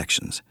Trust's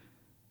collections.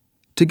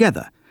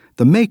 Together,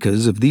 the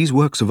makers of these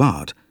works of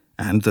art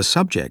and the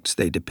subjects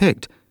they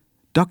depict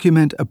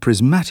document a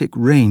prismatic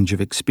range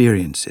of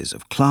experiences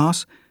of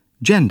class,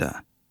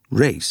 gender,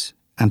 race,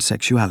 and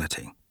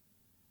sexuality.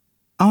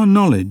 Our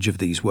knowledge of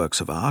these works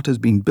of art has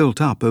been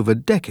built up over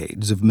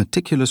decades of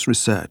meticulous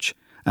research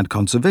and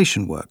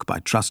conservation work by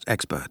Trust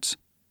experts.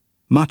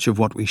 Much of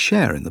what we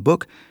share in the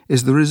book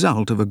is the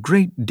result of a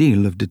great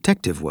deal of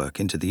detective work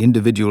into the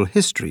individual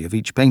history of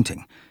each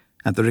painting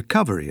and the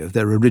recovery of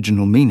their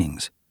original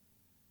meanings.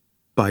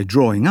 By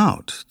drawing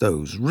out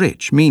those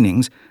rich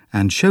meanings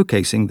and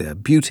showcasing their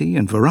beauty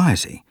and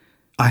variety,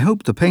 I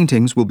hope the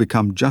paintings will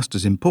become just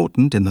as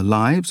important in the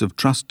lives of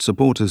Trust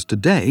supporters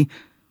today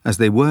as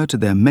they were to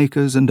their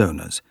makers and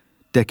owners,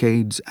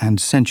 decades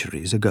and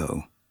centuries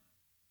ago.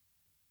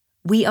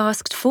 We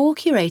asked 4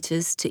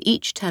 curators to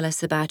each tell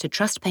us about a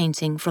Trust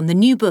painting from the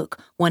new book,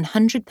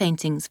 100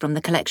 Paintings from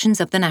the Collections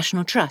of the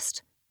National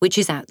Trust, which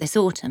is out this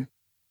autumn.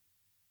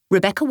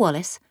 Rebecca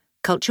Wallace,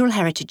 Cultural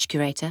Heritage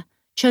Curator,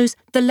 chose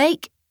The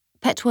Lake,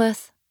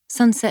 Petworth,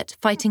 Sunset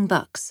Fighting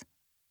Bucks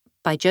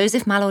by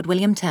Joseph Mallord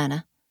William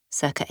Turner,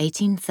 circa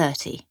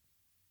 1830.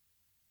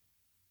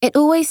 It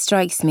always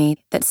strikes me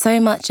that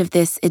so much of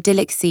this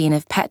idyllic scene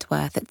of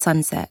Petworth at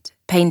sunset,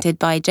 painted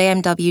by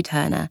J.M.W.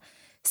 Turner,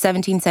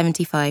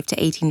 1775 to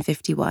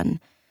 1851,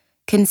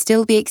 can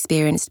still be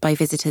experienced by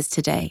visitors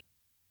today.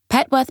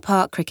 Petworth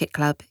Park Cricket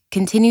Club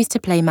continues to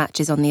play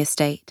matches on the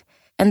estate,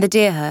 and the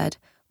deer herd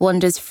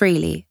wanders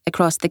freely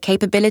across the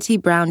Capability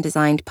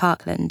Brown-designed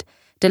parkland,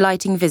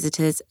 delighting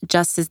visitors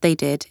just as they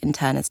did in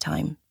Turner's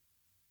time.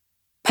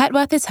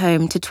 Petworth is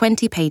home to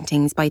 20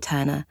 paintings by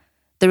Turner,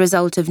 the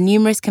result of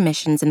numerous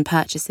commissions and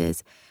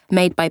purchases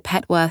made by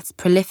Petworth's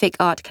prolific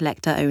art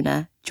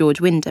collector-owner, George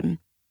Wyndham,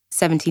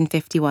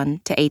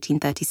 1751 to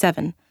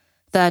 1837,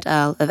 3rd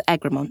Earl of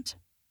Egremont.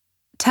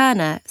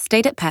 Turner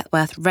stayed at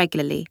Petworth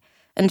regularly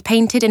and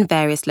painted in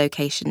various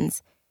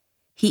locations.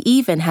 He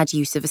even had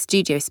use of a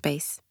studio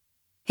space.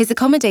 His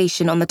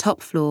accommodation on the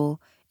top floor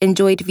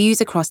enjoyed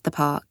views across the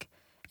park,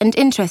 and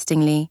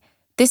interestingly,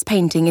 this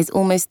painting is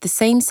almost the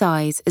same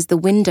size as the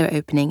window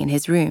opening in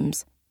his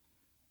rooms.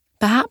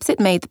 Perhaps it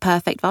made the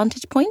perfect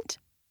vantage point?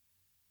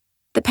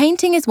 The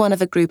painting is one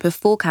of a group of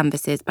 4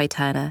 canvases by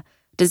Turner,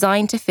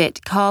 designed to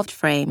fit carved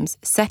frames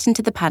set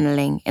into the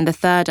panelling in the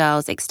Third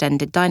Earl's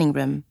extended dining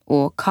room,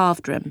 or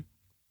carved room.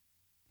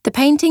 The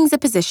paintings are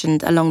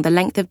positioned along the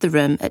length of the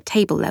room at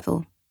table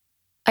level.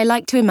 I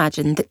like to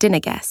imagine that dinner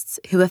guests,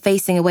 who are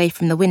facing away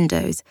from the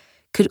windows,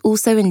 could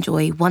also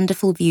enjoy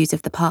wonderful views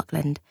of the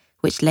parkland,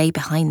 which lay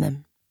behind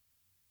them.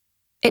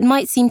 It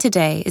might seem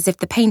today as if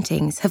the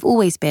paintings have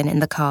always been in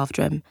the carved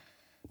room,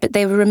 but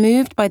they were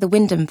removed by the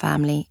Wyndham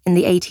family in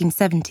the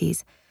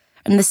 1870s,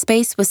 and the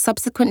space was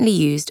subsequently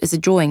used as a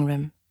drawing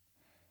room.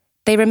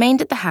 They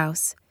remained at the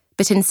house,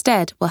 but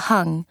instead were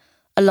hung,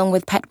 along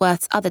with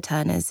Petworth's other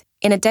Turners,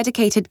 in a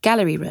dedicated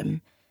gallery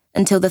room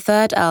until the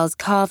Third Earl's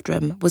carved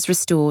room was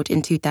restored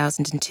in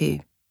 2002.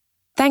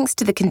 Thanks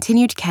to the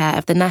continued care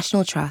of the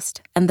National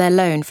Trust and their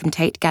loan from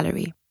Tate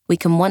Gallery, we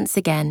can once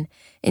again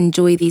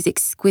enjoy these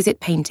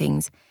exquisite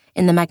paintings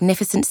in the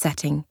magnificent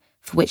setting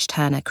for which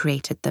Turner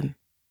created them.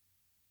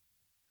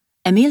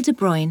 Emile de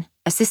Bruyne,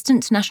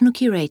 Assistant National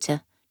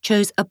Curator,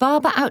 chose A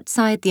Barber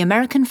Outside the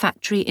American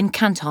Factory in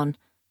Canton,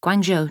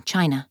 Guangzhou,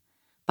 China,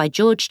 by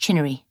George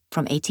Chinnery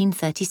from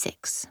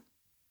 1836.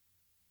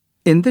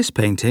 In this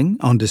painting,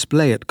 on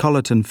display at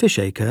Collerton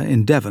Fishacre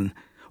in Devon,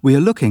 we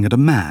are looking at a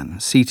man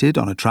seated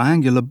on a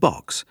triangular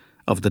box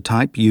of the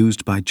type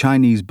used by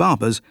Chinese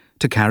barbers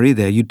to carry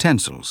their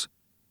utensils.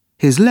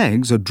 His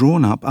legs are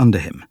drawn up under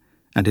him,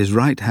 and his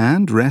right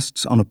hand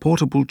rests on a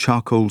portable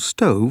charcoal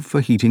stove for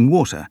heating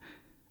water,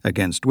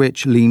 against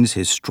which leans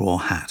his straw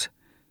hat.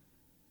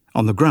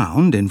 On the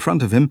ground, in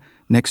front of him,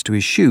 next to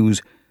his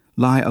shoes,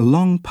 lie a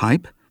long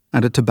pipe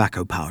and a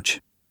tobacco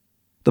pouch.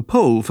 The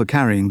pole for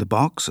carrying the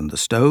box and the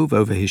stove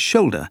over his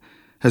shoulder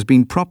has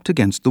been propped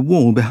against the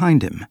wall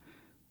behind him,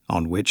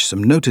 on which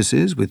some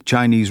notices with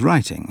Chinese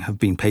writing have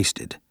been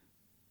pasted.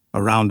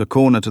 Around a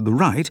corner to the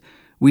right,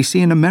 we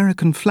see an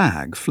American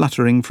flag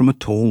fluttering from a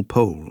tall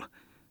pole.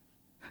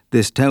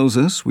 This tells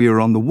us we are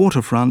on the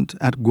waterfront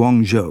at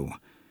Guangzhou,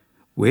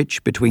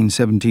 which between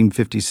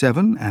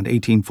 1757 and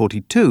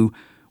 1842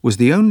 was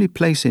the only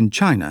place in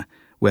China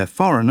where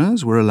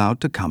foreigners were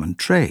allowed to come and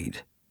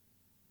trade.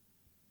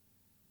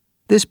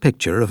 This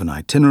picture of an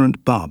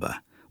itinerant barber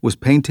was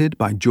painted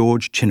by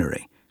George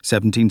Chinnery,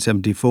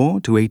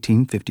 1774 to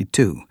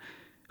 1852,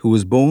 who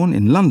was born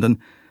in London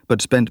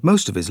but spent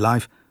most of his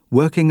life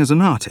working as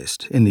an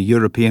artist in the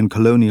European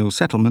colonial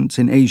settlements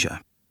in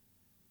Asia.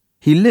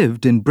 He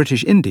lived in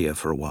British India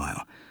for a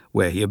while,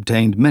 where he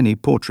obtained many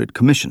portrait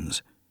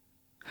commissions.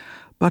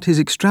 But his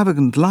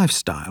extravagant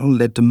lifestyle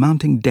led to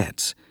mounting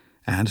debts,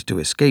 and to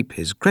escape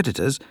his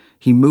creditors,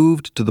 he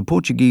moved to the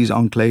Portuguese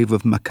enclave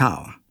of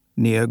Macau,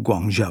 near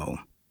Guangzhou,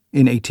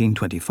 in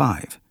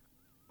 1825.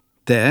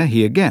 There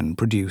he again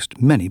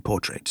produced many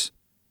portraits.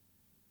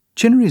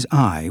 Chinnery's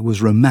eye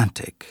was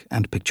romantic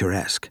and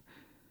picturesque.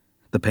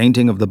 The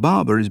painting of the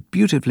barber is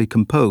beautifully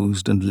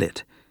composed and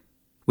lit,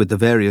 with the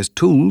various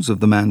tools of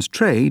the man's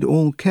trade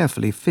all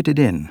carefully fitted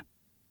in.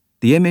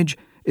 The image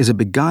is a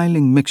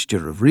beguiling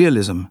mixture of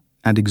realism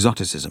and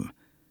exoticism,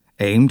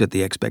 aimed at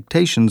the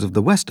expectations of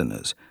the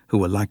Westerners who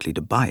were likely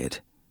to buy it.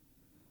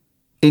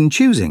 In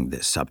choosing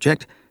this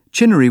subject,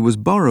 Chinnery was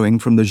borrowing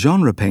from the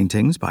genre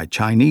paintings by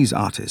Chinese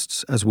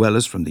artists as well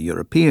as from the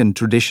European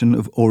tradition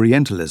of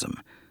Orientalism,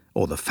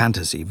 or the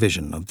fantasy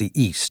vision of the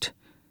East.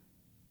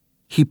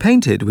 He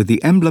painted with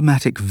the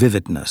emblematic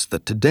vividness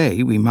that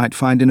today we might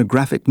find in a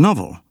graphic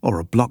novel or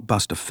a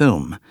blockbuster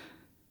film.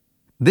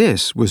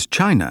 This was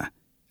China,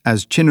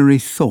 as Chinnery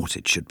thought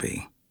it should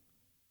be.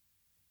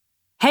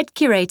 Head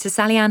curator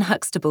Sally Ann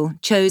Huxtable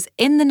chose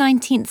In the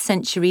 19th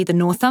Century, the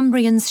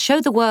Northumbrians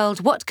Show the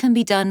World What Can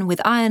Be Done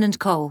with Iron and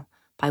Coal,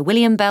 by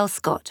William Bell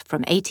Scott from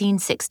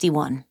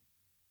 1861.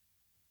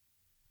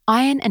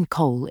 Iron and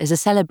coal is a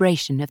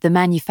celebration of the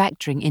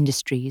manufacturing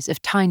industries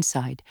of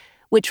Tyneside,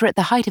 which were at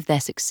the height of their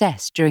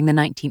success during the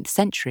 19th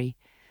century,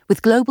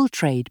 with global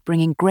trade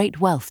bringing great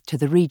wealth to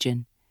the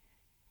region.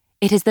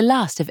 It is the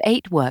last of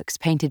 8 works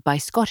painted by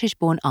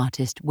Scottish-born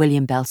artist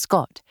William Bell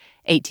Scott,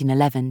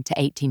 1811 to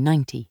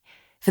 1890,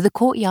 for the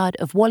courtyard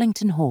of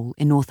Wallington Hall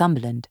in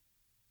Northumberland.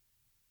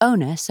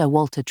 Owner Sir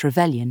Walter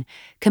Trevelyan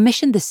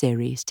commissioned the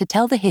series to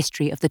tell the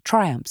history of the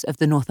triumphs of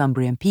the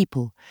Northumbrian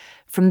people,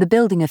 from the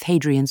building of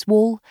Hadrian's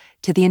Wall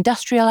to the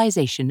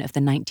industrialisation of the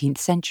 19th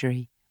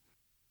century.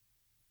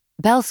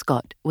 Bell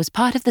Scott was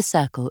part of the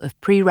circle of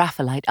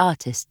pre-Raphaelite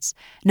artists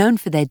known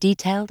for their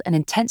detailed and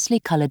intensely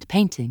coloured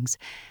paintings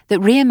that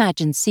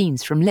reimagined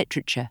scenes from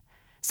literature,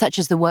 such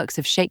as the works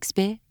of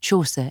Shakespeare,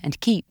 Chaucer and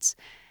Keats,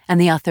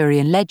 and the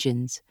Arthurian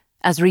legends,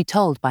 as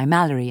retold by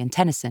Malory and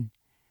Tennyson.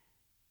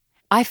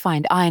 I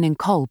find Iron and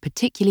Coal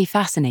particularly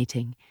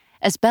fascinating,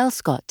 as Bell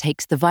Scott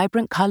takes the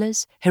vibrant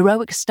colours,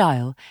 heroic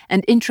style,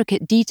 and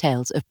intricate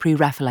details of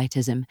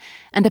Pre-Raphaelitism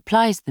and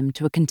applies them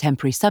to a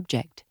contemporary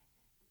subject.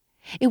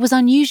 It was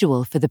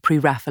unusual for the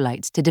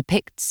Pre-Raphaelites to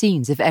depict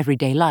scenes of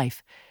everyday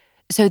life,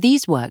 so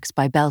these works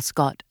by Bell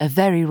Scott are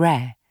very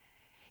rare.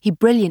 He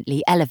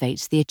brilliantly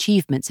elevates the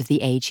achievements of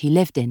the age he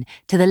lived in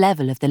to the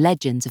level of the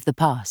legends of the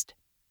past.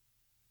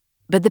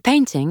 But the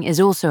painting is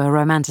also a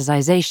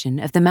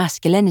romanticisation of the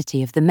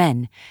masculinity of the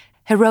men,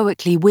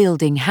 heroically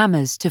wielding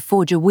hammers to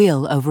forge a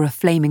wheel over a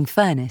flaming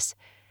furnace.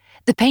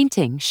 The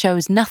painting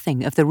shows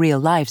nothing of the real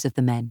lives of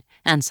the men,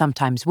 and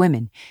sometimes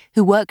women,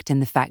 who worked in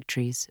the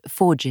factories,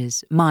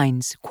 forges,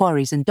 mines,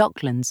 quarries and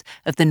docklands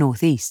of the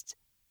northeast.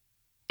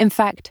 In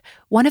fact,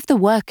 one of the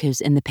workers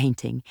in the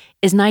painting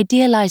is an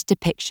idealised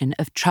depiction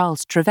of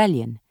Charles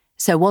Trevelyan,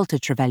 Sir Walter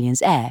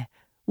Trevelyan's heir,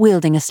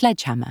 wielding a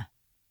sledgehammer.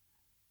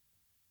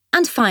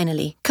 And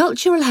finally,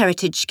 cultural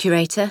heritage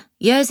curator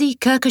Jerzy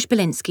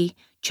Kirkusz-Beliński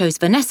chose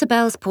Vanessa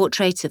Bell's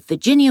portrait of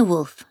Virginia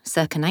Woolf,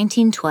 circa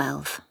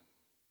 1912.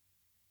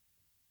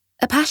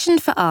 A passion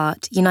for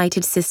art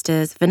united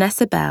sisters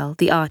Vanessa Bell,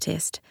 the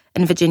artist,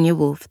 and Virginia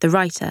Woolf, the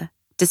writer,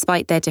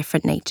 despite their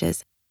different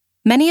natures.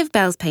 Many of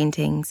Bell's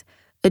paintings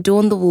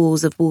adorn the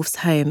walls of Woolf's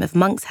home of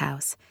Monk's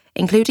House,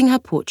 including her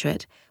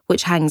portrait,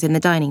 which hangs in the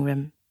dining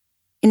room.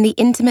 In the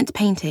intimate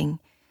painting,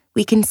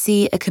 we can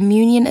see a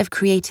communion of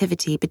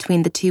creativity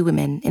between the two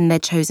women in their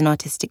chosen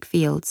artistic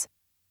fields.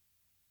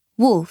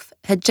 Woolf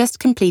had just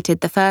completed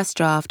the first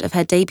draft of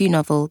her debut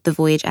novel, The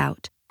Voyage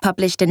Out,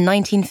 published in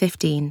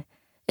 1915,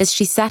 as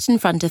she sat in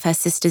front of her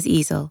sister's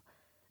easel,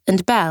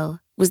 and Bell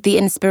was the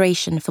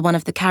inspiration for one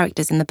of the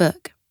characters in the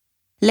book.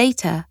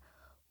 Later,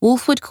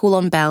 Woolf would call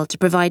on Bell to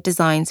provide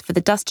designs for the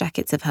dust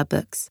jackets of her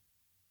books.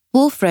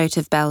 Woolf wrote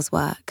of Bell's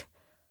work,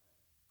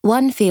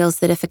 "One feels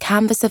that if a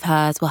canvas of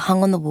hers were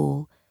hung on the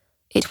wall,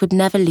 it would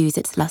never lose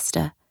its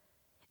lustre.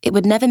 It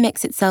would never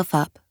mix itself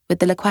up with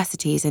the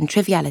loquacities and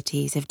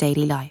trivialities of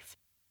daily life."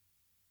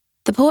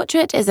 The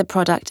portrait is a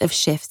product of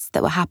shifts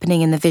that were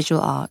happening in the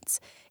visual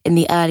arts in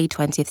the early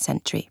 20th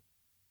century.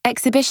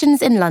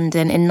 Exhibitions in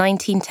London in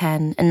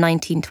 1910 and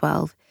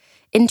 1912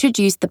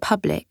 introduced the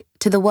public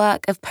to the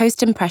work of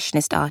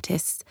post-impressionist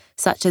artists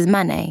such as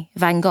Manet,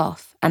 Van Gogh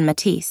and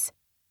Matisse,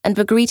 and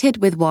were greeted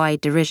with wide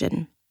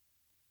derision.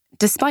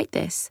 Despite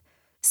this,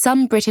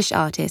 some British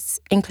artists,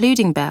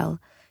 including Bell,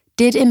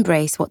 did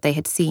embrace what they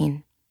had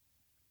seen.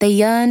 They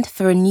yearned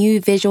for a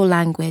new visual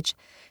language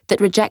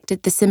that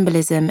rejected the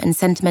symbolism and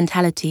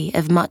sentimentality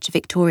of much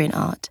Victorian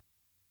art.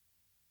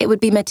 It would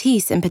be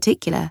Matisse in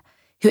particular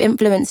who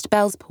influenced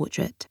Bell's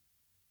portrait.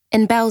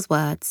 In Bell's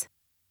words,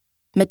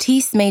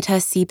 "Matisse made her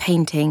see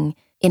painting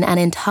in an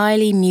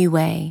entirely new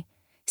way,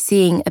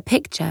 seeing a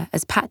picture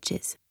as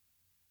patches.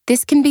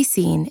 This can be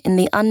seen in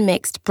the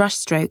unmixed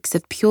brushstrokes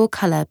of pure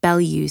colour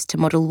Bell used to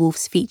model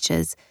Woolf's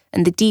features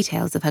and the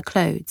details of her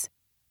clothes.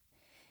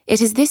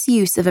 It is this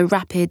use of a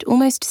rapid,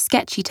 almost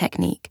sketchy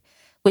technique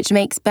which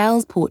makes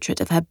Bell's portrait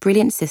of her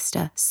brilliant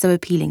sister so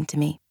appealing to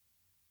me.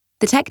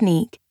 The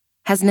technique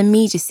has an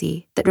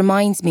immediacy that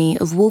reminds me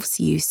of Woolf's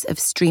use of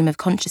stream of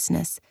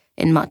consciousness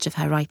in much of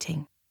her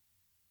writing."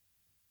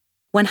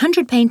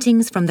 100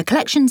 paintings from the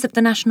collections of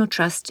the National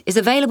Trust is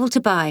available to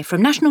buy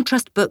from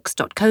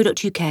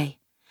nationaltrustbooks.co.uk.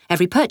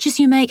 Every purchase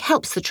you make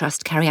helps the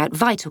Trust carry out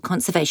vital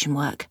conservation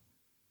work.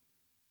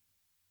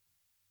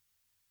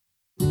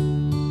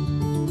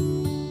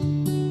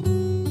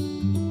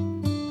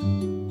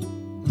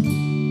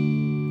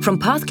 From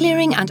path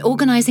clearing and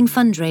organising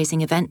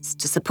fundraising events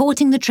to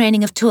supporting the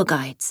training of tour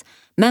guides,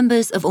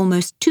 members of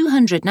almost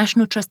 200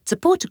 National Trust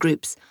supporter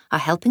groups are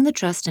helping the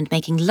Trust and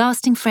making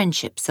lasting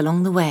friendships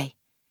along the way.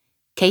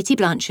 Katie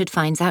Blanchard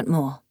finds out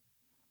more.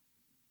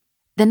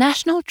 The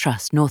National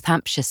Trust North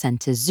Hampshire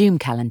Centre's Zoom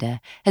calendar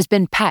has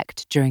been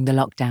packed during the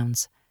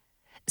lockdowns.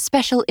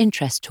 Special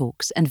interest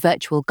talks and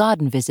virtual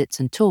garden visits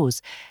and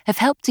tours have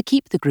helped to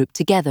keep the group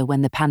together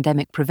when the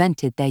pandemic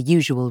prevented their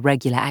usual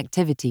regular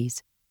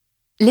activities.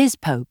 Liz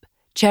Pope,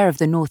 chair of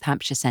the North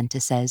Hampshire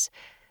Centre, says,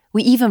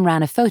 "We even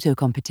ran a photo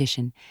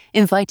competition,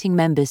 inviting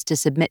members to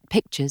submit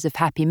pictures of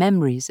happy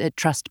memories at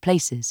Trust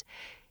places.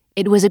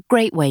 It was a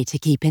great way to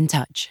keep in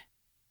touch."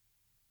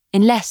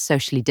 In less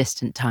socially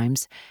distant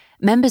times,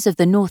 members of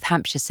the North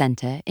Hampshire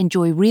Centre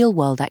enjoy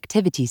real-world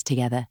activities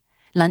together,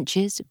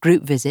 lunches,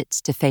 group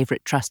visits to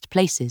favourite Trust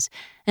places,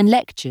 and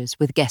lectures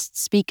with guest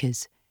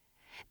speakers.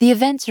 The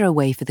events are a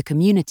way for the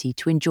community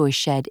to enjoy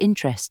shared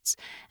interests,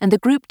 and the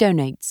group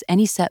donates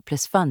any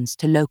surplus funds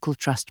to local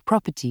Trust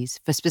properties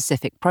for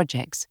specific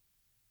projects.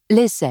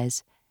 Liz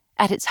says,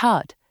 "At its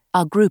heart,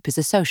 our group is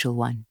a social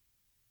one."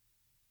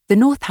 The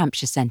North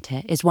Hampshire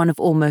Centre is one of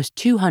almost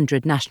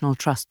 200 National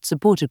Trust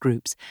supporter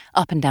groups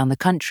up and down the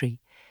country,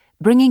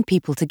 bringing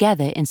people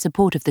together in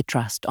support of the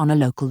Trust on a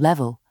local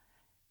level.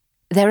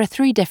 There are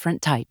 3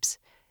 different types.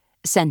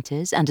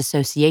 Centres and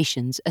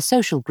associations are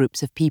social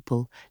groups of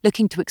people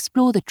looking to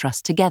explore the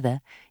Trust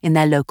together in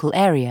their local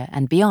area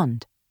and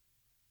beyond.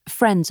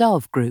 Friends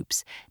of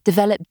groups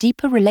develop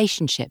deeper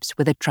relationships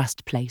with a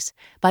trust place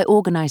by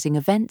organising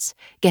events,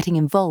 getting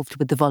involved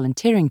with the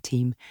volunteering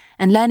team,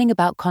 and learning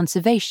about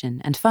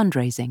conservation and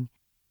fundraising.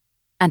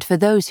 And for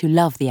those who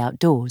love the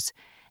outdoors,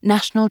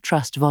 National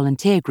Trust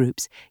volunteer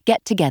groups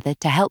get together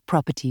to help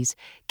properties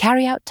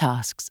carry out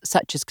tasks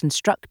such as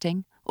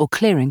constructing or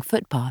clearing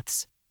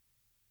footpaths.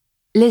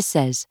 Liz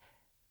says,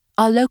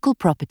 "Our local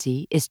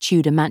property is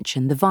Tudor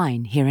Mansion The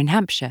Vine here in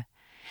Hampshire,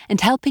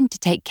 and helping to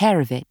take care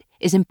of it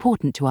is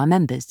important to our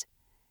members."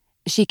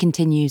 She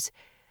continues,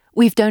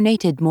 "We've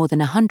donated more than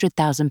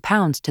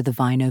 £100,000 to The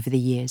Vine over the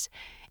years,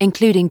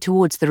 including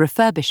towards the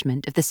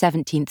refurbishment of the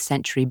 17th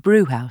century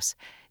brew house,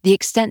 the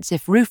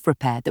extensive roof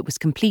repair that was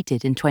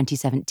completed in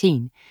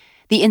 2017,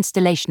 the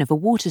installation of a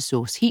water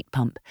source heat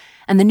pump,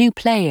 and the new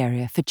play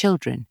area for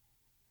children.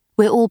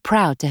 We're all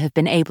proud to have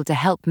been able to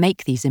help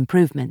make these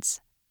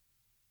improvements."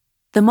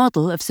 The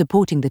model of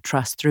supporting the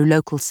Trust through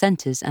local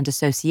centres and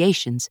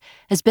associations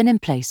has been in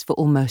place for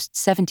almost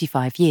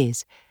 75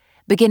 years,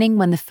 beginning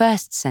when the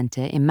first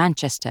centre in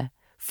Manchester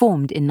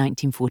formed in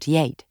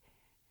 1948.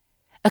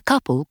 A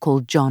couple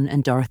called John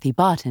and Dorothy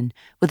Barton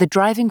were the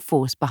driving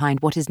force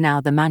behind what is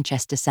now the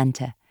Manchester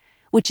Centre,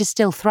 which is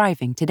still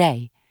thriving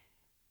today.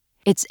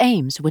 Its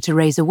aims were to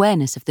raise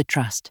awareness of the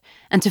Trust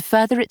and to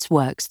further its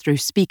works through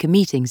speaker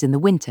meetings in the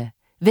winter,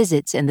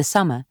 visits in the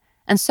summer,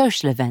 and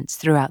social events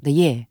throughout the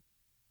year.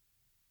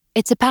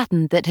 It's a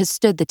pattern that has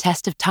stood the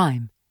test of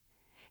time.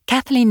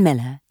 Kathleen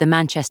Miller, the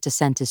Manchester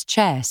Centre's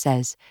chair,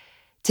 says,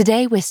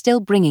 "Today we're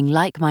still bringing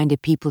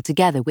like-minded people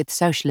together with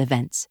social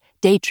events,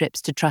 day trips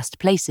to Trust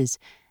places,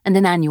 and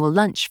an annual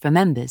lunch for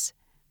members."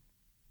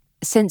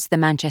 Since the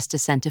Manchester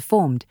Centre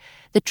formed,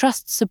 the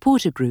Trust's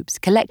supporter groups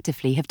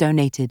collectively have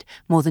donated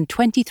more than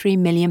 £23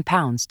 million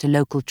to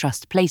local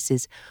Trust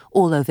places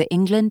all over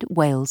England,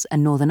 Wales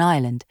and Northern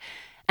Ireland,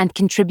 and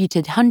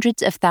contributed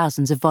hundreds of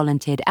thousands of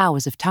volunteered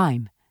hours of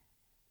time.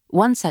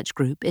 One such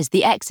group is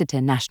the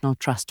Exeter National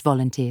Trust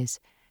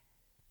Volunteers.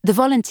 The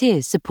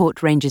volunteers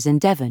support rangers in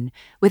Devon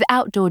with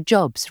outdoor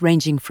jobs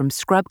ranging from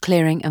scrub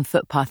clearing and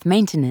footpath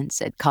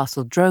maintenance at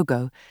Castle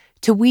Drogo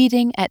to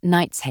weeding at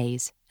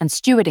Knightshays and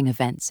stewarding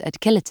events at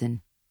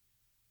Killerton.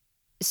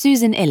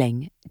 Susan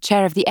Illing,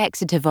 chair of the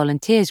Exeter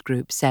Volunteers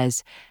Group,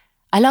 says,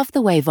 "I love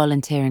the way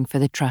volunteering for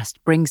the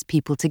Trust brings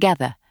people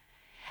together.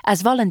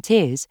 As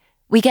volunteers,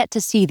 we get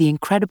to see the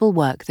incredible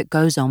work that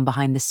goes on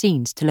behind the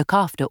scenes to look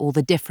after all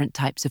the different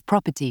types of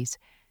properties."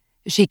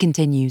 She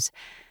continues,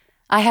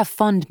 "I have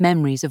fond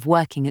memories of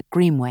working at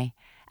Greenway,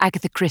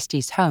 Agatha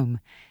Christie's home,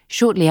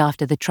 shortly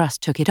after the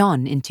Trust took it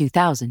on in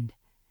 2000.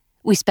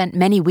 We spent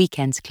many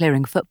weekends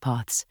clearing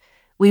footpaths.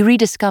 We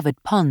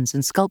rediscovered ponds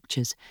and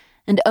sculptures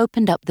and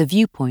opened up the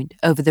viewpoint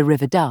over the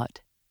River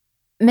Dart.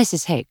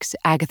 Mrs. Hicks,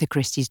 Agatha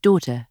Christie's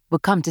daughter,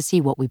 would come to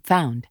see what we'd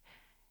found.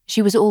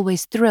 She was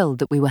always thrilled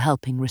that we were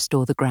helping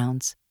restore the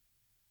grounds."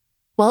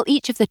 While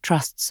each of the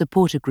Trust's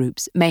supporter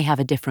groups may have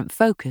a different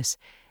focus,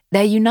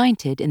 they're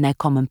united in their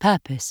common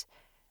purpose.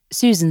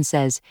 Susan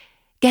says,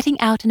 "Getting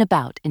out and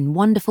about in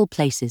wonderful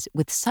places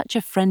with such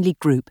a friendly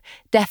group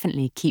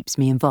definitely keeps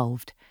me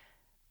involved."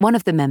 One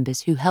of the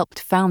members who helped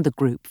found the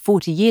group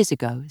 40 years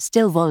ago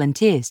still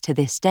volunteers to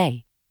this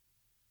day.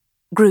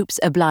 Groups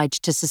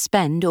obliged to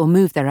suspend or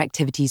move their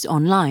activities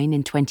online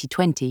in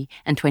 2020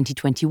 and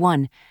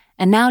 2021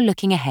 are now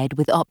looking ahead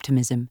with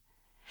optimism.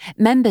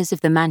 Members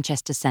of the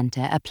Manchester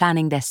Centre are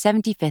planning their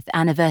 75th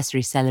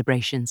anniversary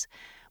celebrations,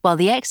 while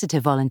the Exeter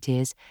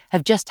volunteers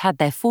have just had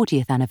their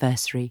 40th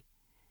anniversary.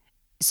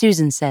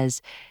 Susan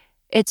says,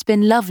 "It's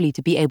been lovely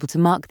to be able to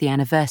mark the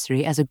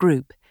anniversary as a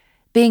group.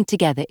 Being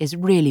together is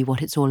really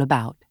what it's all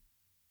about."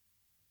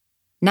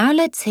 Now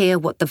let's hear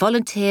what the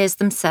volunteers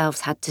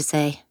themselves had to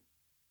say.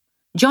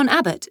 John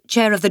Abbott,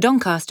 chair of the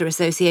Doncaster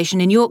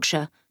Association in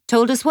Yorkshire,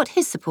 told us what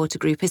his supporter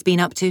group has been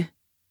up to.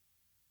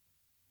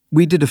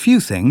 We did a few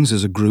things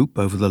as a group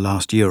over the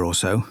last year or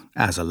so,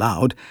 as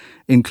allowed,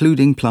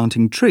 including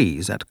planting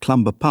trees at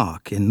Clumber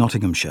Park in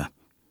Nottinghamshire.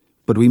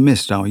 But we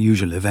missed our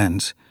usual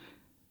events.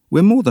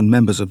 We're more than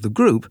members of the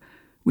group,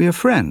 we are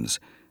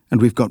friends,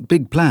 and we've got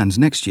big plans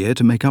next year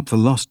to make up for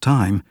lost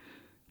time.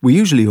 We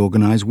usually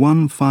organise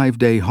 1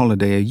 5-day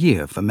holiday a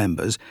year for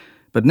members,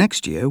 but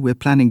next year we're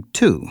planning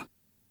 2,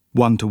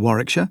 one to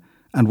Warwickshire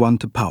and one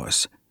to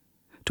Powys,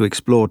 to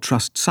explore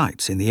Trust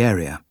sites in the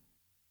area.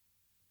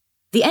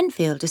 The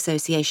Enfield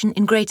Association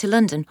in Greater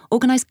London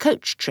organised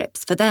coach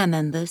trips for their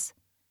members.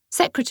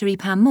 Secretary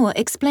Pam Moore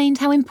explained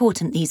how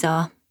important these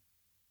are.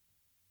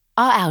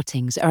 Our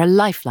outings are a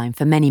lifeline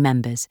for many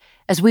members,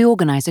 as we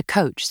organise a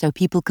coach so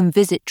people can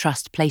visit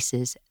Trust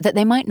places that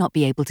they might not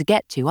be able to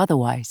get to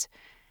otherwise.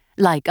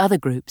 Like other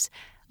groups,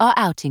 our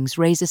outings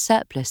raise a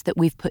surplus that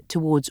we've put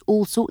towards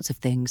all sorts of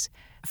things,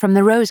 from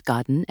the Rose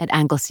Garden at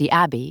Anglesey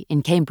Abbey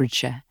in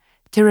Cambridgeshire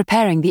to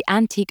repairing the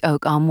antique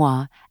oak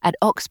armoire at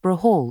Oxborough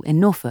Hall in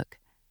Norfolk.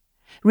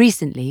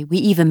 Recently, we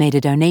even made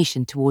a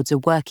donation towards a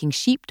working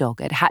sheepdog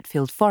at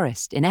Hatfield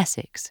Forest in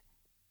Essex.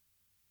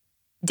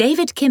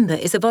 David Kimber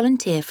is a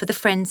volunteer for the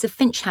Friends of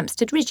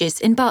Finchampstead Ridges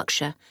in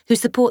Berkshire, who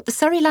support the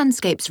Surrey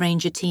Landscapes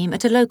Ranger team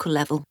at a local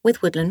level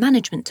with woodland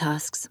management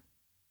tasks.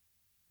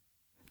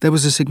 There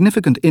was a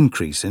significant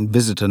increase in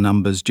visitor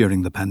numbers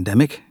during the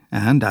pandemic,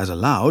 and, as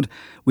allowed,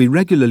 we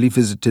regularly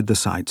visited the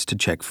sites to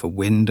check for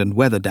wind and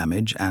weather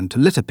damage and to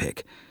litter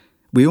pick.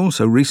 We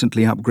also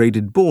recently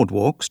upgraded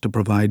boardwalks to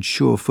provide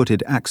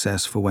sure-footed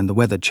access for when the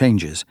weather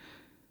changes.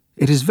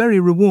 It is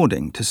very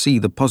rewarding to see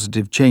the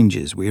positive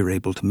changes we are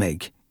able to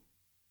make.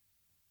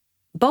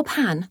 Bob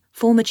Han,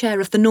 former chair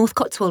of the North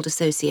Cotswold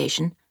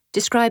Association,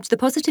 described the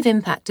positive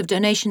impact of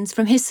donations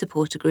from his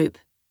supporter group.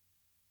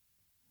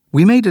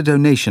 We made a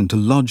donation to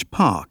Lodge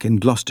Park in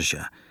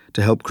Gloucestershire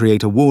to help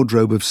create a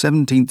wardrobe of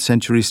 17th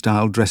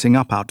century-style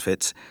dressing-up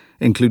outfits,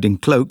 including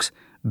cloaks,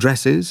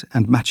 dresses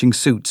and matching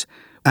suits,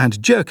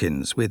 and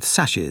jerkins with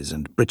sashes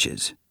and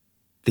breeches.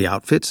 The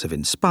outfits have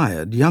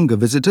inspired younger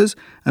visitors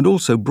and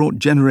also brought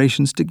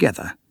generations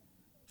together.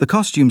 The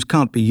costumes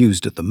can't be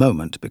used at the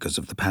moment because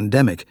of the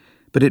pandemic,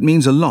 but it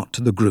means a lot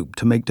to the group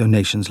to make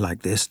donations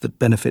like this that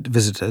benefit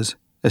visitors,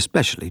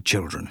 especially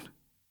children.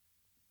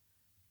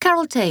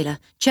 Carol Taylor,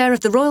 chair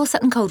of the Royal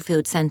Sutton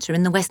Coldfield Centre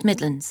in the West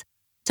Midlands,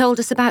 told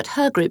us about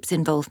her group's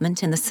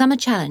involvement in the Summer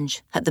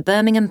Challenge at the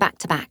Birmingham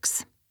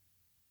Back-to-Backs.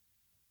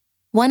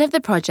 One of the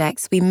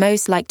projects we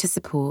most like to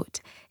support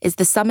is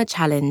the Summer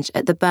Challenge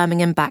at the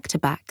Birmingham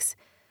Back-to-Backs,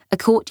 a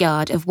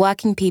courtyard of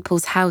working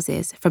people's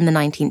houses from the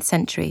 19th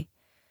century.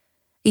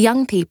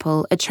 Young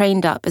people are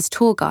trained up as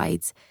tour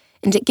guides,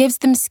 and it gives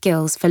them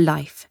skills for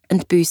life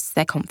and boosts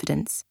their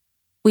confidence.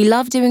 We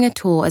love doing a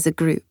tour as a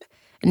group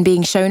and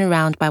being shown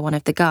around by one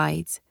of the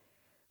guides.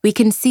 We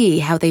can see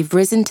how they've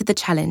risen to the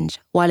challenge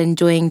while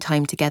enjoying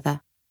time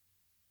together.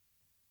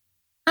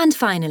 And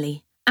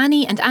finally,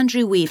 Annie and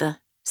Andrew Weaver,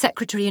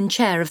 Secretary and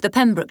Chair of the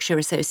Pembrokeshire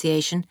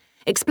Association,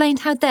 explained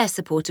how their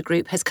supporter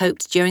group has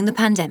coped during the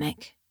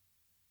pandemic.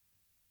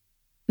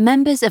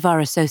 Members of our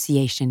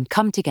association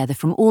come together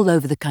from all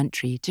over the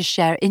country to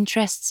share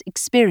interests,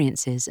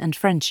 experiences and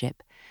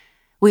friendship.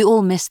 We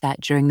all missed that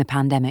during the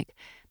pandemic,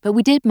 but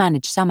we did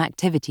manage some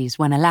activities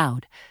when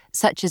allowed,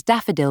 such as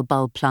daffodil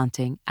bulb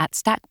planting at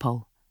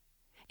Stackpole.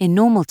 In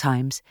normal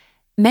times,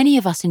 many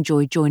of us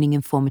enjoy joining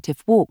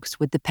informative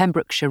walks with the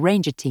Pembrokeshire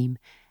Ranger team,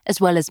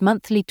 as well as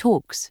monthly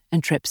talks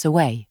and trips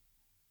away.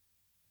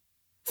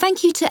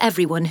 Thank you to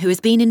everyone who has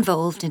been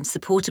involved in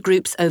supporter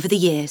groups over the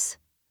years.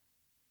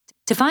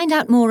 To find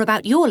out more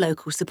about your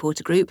local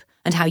supporter group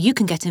and how you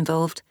can get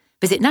involved,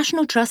 visit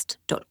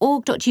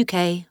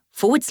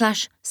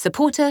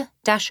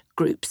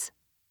nationaltrust.org.uk/supporter-groups.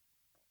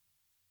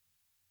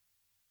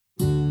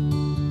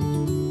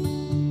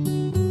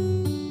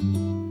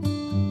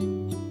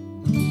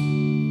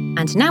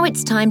 And now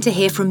it's time to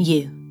hear from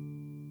you.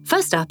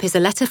 First up is a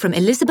letter from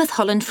Elizabeth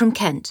Holland from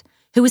Kent,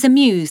 who was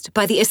amused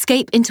by the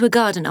Escape into a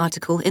Garden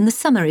article in the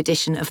summer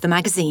edition of the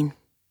magazine.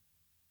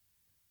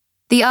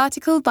 The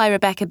article by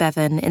Rebecca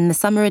Bevan in the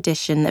summer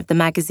edition of the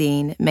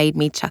magazine made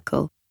me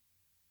chuckle.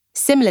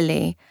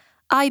 Similarly,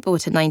 I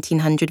bought a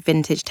 1900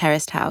 vintage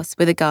terraced house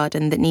with a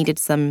garden that needed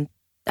some,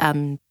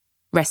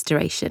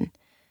 restoration.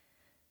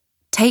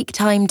 Take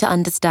time to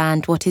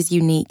understand what is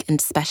unique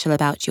and special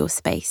about your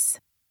space.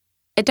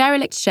 A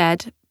derelict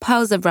shed,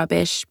 piles of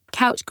rubbish,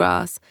 couch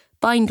grass,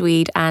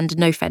 bindweed and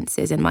no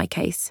fences in my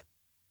case.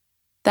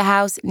 The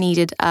house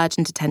needed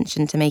urgent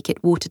attention to make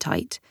it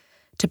watertight,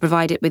 to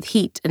provide it with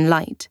heat and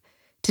light,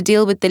 to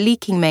deal with the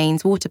leaking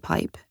mains water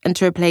pipe and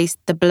to replace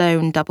the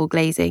blown double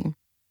glazing.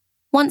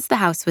 Once the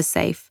house was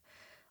safe,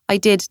 I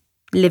did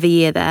live a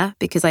year there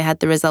because I had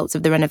the results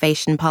of the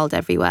renovation piled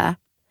everywhere.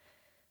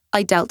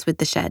 I dealt with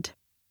the shed.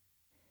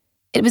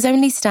 It was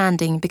only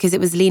standing because it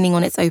was leaning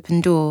on its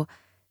open door,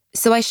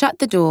 so I shut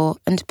the door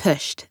and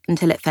pushed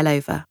until it fell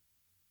over.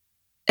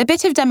 A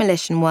bit of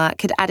demolition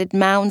work had added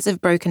mounds of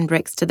broken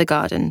bricks to the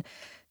garden,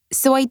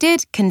 so I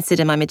did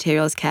consider my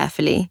materials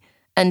carefully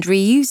and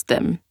reused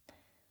them.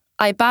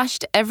 I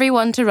bashed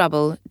everyone to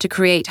rubble to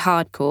create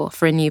hardcore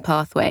for a new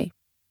pathway.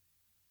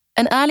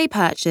 An early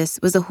purchase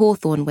was a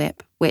hawthorn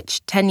whip,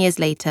 which 10 years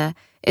later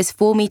is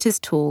 4 metres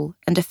tall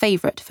and a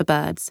favourite for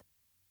birds.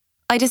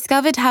 I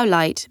discovered how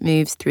light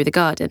moves through the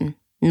garden,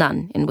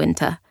 none in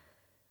winter.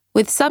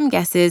 With some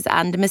guesses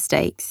and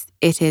mistakes,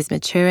 it is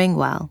maturing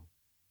well.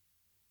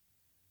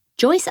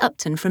 Joyce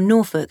Upton from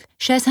Norfolk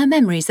shares her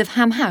memories of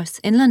Ham House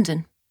in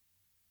London.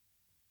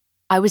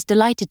 I was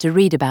delighted to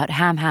read about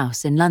Ham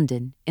House in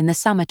London in the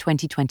summer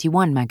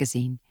 2021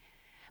 magazine.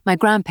 My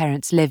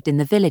grandparents lived in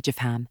the village of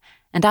Ham,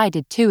 and I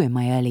did too in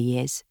my early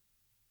years.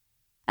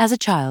 As a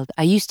child,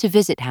 I used to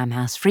visit Ham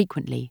House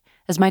frequently,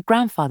 as my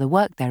grandfather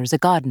worked there as a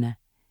gardener.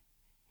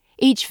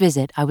 Each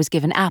visit, I was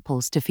given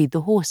apples to feed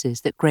the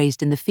horses that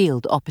grazed in the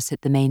field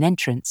opposite the main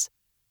entrance.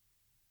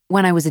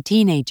 When I was a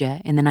teenager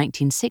in the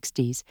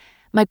 1960s,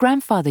 my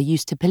grandfather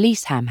used to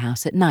police Ham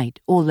House at night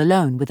all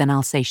alone with an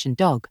Alsatian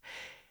dog.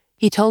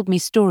 He told me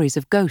stories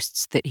of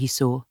ghosts that he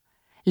saw,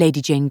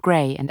 Lady Jane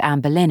Grey and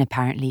Anne Boleyn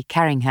apparently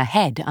carrying her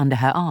head under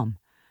her arm.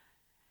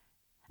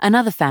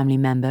 Another family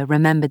member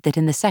remembered that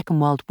in the Second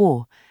World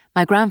War,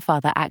 My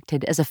grandfather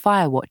acted as a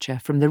fire watcher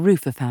from the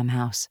roof of Ham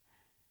House.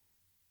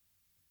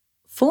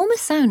 Former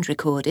sound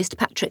recordist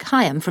Patrick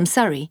Hyam from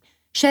Surrey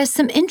shares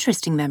some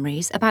interesting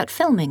memories about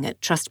filming at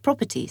Trust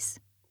Properties.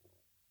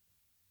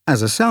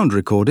 As a sound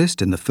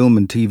recordist in the film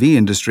and TV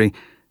industry,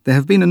 there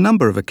have been a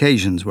number of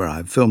occasions where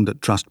I've filmed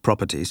at Trust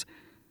Properties.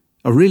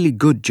 A really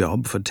good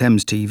job for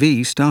Thames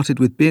TV started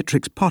with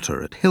Beatrix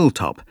Potter at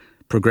Hilltop,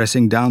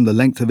 progressing down the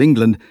length of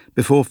England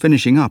before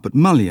finishing up at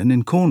Mullion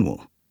in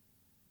Cornwall.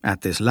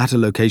 At this latter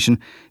location,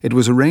 it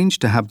was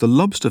arranged to have the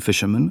lobster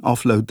fishermen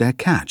offload their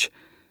catch.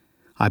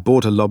 I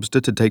bought a lobster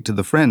to take to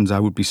the friends I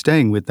would be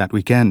staying with that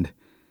weekend.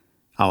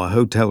 Our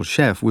hotel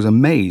chef was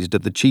amazed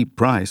at the cheap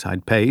price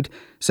I'd paid,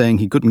 saying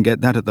he couldn't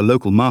get that at the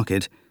local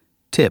market.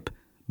 Tip: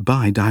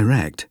 buy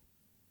direct.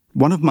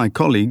 One of my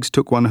colleagues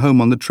took one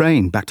home on the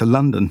train back to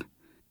London.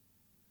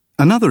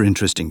 Another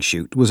interesting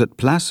shoot was at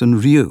Place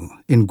and Rieu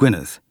in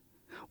Gwynedd,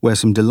 where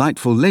some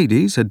delightful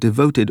ladies had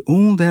devoted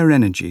all their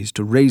energies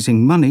to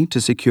raising money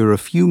to secure a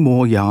few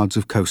more yards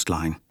of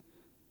coastline.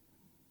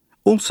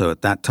 Also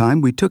at that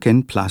time we took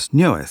in Place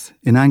Newydd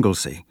in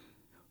Anglesey,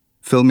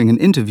 filming an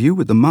interview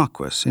with the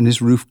Marquess in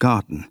his roof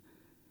garden.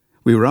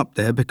 We were up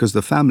there because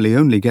the family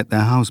only get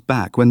their house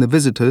back when the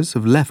visitors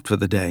have left for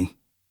the day.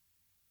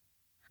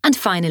 And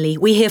finally,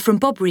 we hear from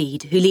Bob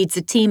Reed, who leads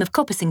a team of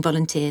coppicing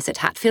volunteers at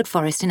Hatfield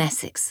Forest in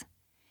Essex.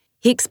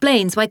 He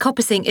explains why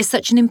coppicing is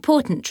such an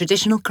important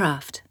traditional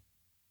craft.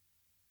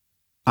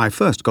 I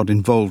first got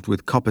involved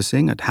with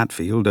coppicing at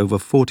Hatfield over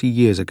 40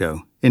 years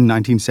ago, in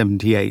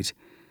 1978,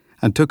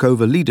 and took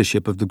over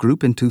leadership of the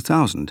group in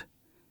 2000.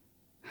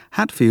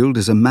 Hatfield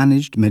is a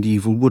managed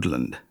medieval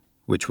woodland,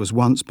 which was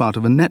once part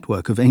of a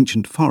network of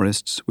ancient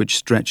forests which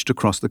stretched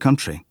across the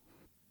country.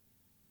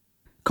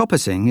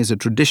 Coppicing is a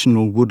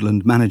traditional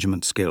woodland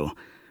management skill,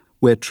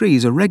 where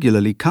trees are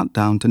regularly cut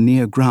down to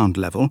near ground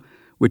level,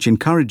 which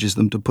encourages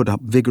them to put up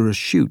vigorous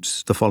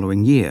shoots the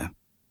following year.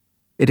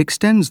 It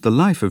extends the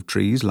life of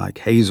trees like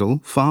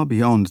hazel far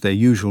beyond their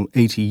usual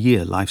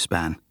 80-year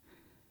lifespan.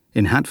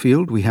 In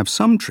Hatfield, we have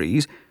some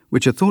trees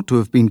which are thought to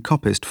have been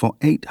coppiced for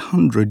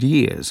 800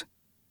 years.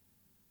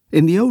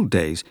 In the old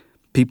days,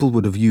 people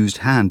would have used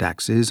hand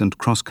axes and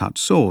cross-cut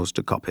saws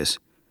to coppice.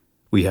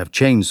 We have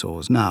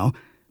chainsaws now,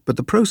 but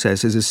the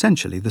process is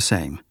essentially the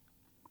same.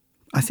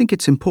 I think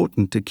it's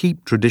important to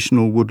keep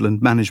traditional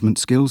woodland management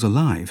skills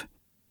alive.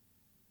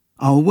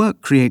 Our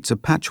work creates a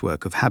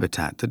patchwork of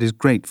habitat that is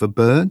great for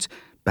birds,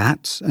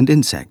 bats, and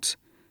insects.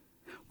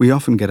 We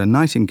often get a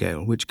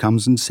nightingale which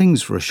comes and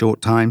sings for a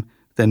short time,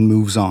 then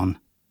moves on.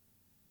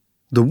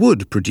 The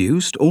wood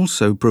produced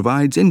also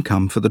provides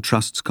income for the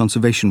Trust's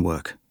conservation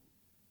work.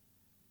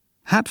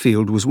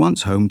 Hatfield was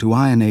once home to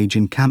Iron Age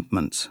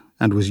encampments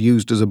and was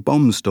used as a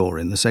bomb store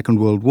in the Second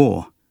World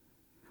War.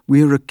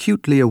 We are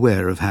acutely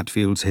aware of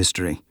Hatfield's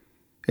history.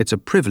 It's a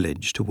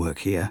privilege to work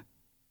here.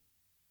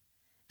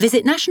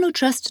 Visit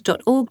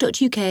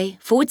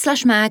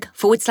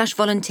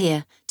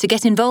nationaltrust.org.uk/mag/volunteer to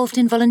get involved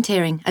in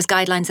volunteering as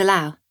guidelines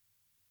allow.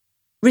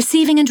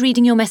 Receiving and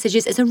reading your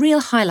messages is a real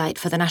highlight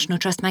for the National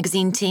Trust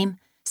magazine team,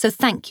 so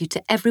thank you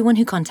to everyone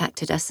who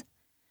contacted us.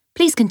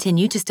 Please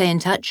continue to stay in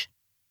touch.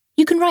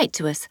 You can write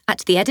to us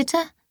at the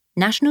editor,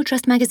 National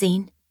Trust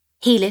Magazine,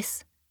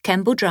 Heelis,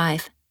 Kemble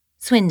Drive,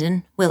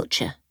 Swindon,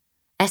 Wiltshire,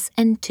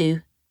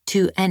 SN2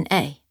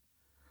 2NA,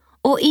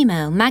 or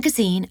email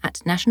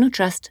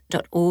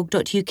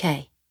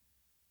magazine@nationaltrust.org.uk.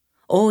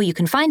 Or you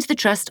can find the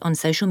Trust on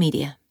social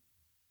media.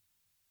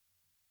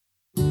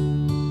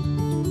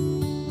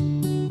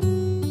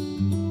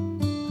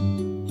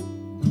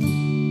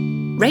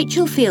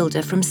 Rachel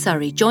Fielder from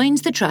Surrey joined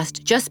the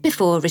Trust just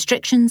before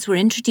restrictions were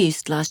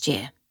introduced last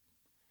year.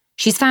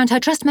 She's found her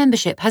Trust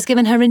membership has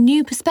given her a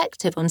new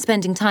perspective on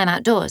spending time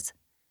outdoors.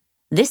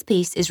 This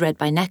piece is read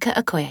by Nneka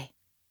Okoye.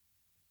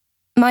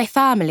 My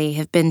family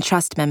have been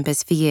Trust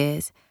members for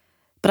years,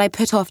 but I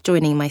put off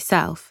joining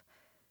myself.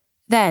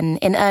 Then,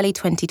 in early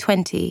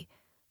 2020,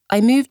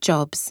 I moved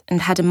jobs and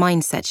had a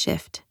mindset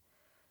shift.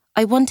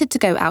 I wanted to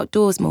go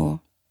outdoors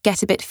more,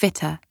 get a bit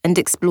fitter and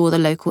explore the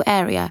local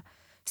area,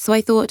 so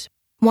I thought,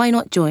 why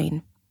not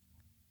join?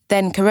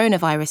 Then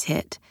coronavirus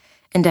hit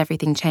and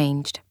everything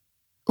changed.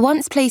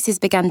 Once places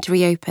began to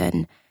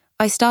reopen,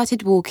 I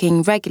started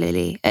walking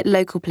regularly at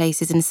local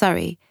places in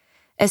Surrey,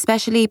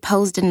 especially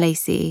Polesden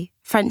Lacey,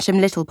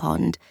 Frensham Little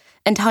Pond,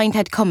 and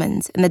Hindhead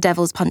Commons in the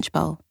Devil's Punch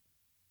Bowl.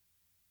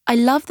 I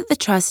love that the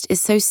Trust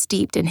is so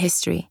steeped in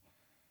history.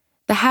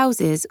 The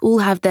houses all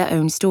have their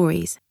own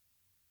stories.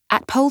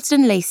 At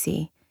Polesden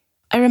Lacey,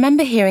 I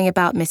remember hearing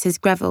about Mrs.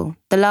 Greville,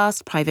 the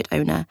last private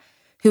owner,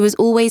 who was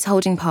always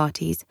holding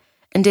parties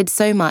and did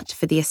so much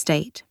for the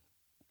estate.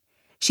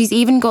 She's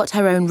even got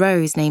her own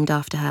rose named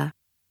after her.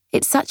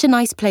 It's such a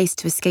nice place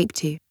to escape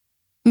to.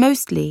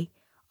 Mostly,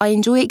 I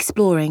enjoy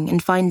exploring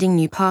and finding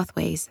new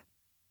pathways.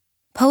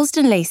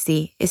 Polesden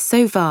Lacey is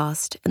so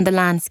vast and the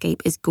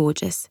landscape is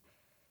gorgeous.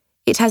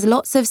 It has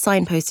lots of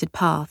signposted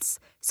paths,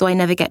 so I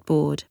never get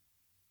bored.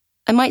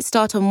 I might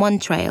start on one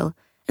trail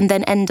and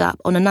then end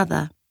up on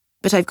another,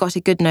 but I've got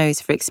a good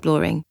nose for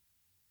exploring.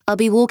 I'll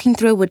be walking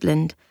through a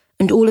woodland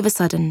and all of a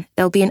sudden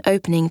there'll be an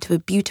opening to a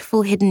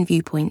beautiful hidden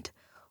viewpoint,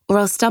 or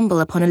I'll stumble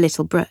upon a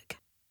little brook.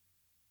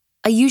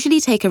 I usually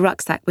take a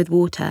rucksack with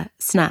water,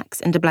 snacks,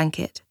 and a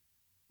blanket.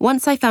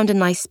 Once I found a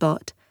nice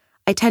spot,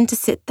 I tend to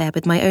sit there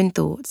with my own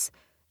thoughts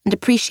and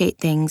appreciate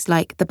things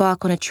like the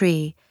bark on a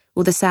tree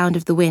or the sound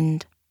of the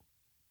wind.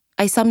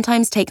 I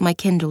sometimes take my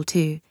Kindle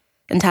too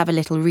and have a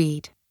little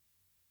read.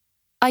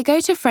 I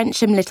go to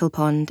Frensham Little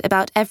Pond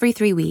about every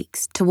 3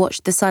 weeks to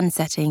watch the sun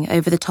setting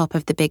over the top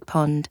of the big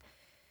pond.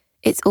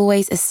 It's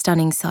always a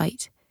stunning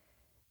sight.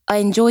 I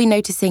enjoy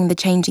noticing the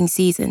changing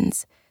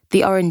seasons,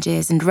 the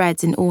oranges and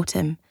reds in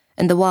autumn,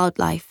 and the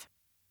wildlife.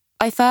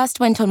 I first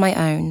went on my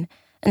own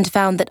and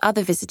found that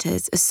other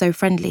visitors are so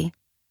friendly.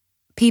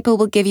 People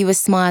will give you a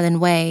smile and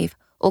wave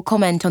or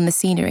comment on the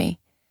scenery.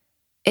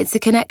 It's a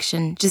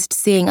connection just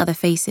seeing other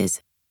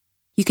faces.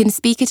 You can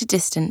speak at a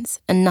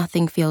distance and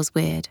nothing feels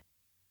weird.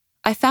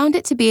 I found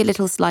it to be a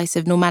little slice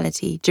of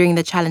normality during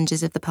the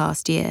challenges of the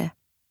past year.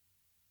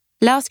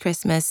 Last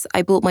Christmas,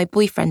 I bought my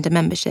boyfriend a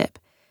membership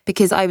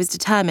because I was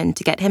determined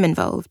to get him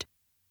involved.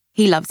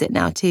 He loves it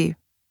now too.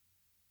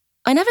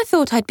 I never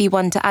thought I'd be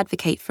one to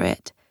advocate for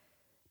it,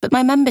 but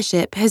my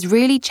membership has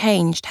really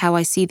changed how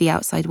I see the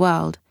outside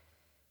world.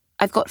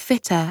 I've got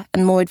fitter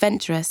and more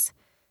adventurous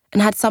and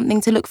had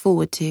something to look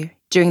forward to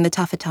during the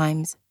tougher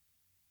times.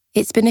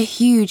 It's been a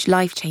huge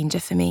life changer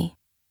for me.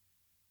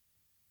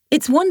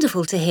 It's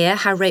wonderful to hear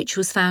how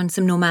Rachel's found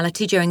some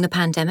normality during the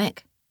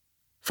pandemic.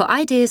 For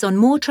ideas on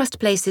more trust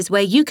places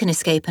where you can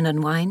escape and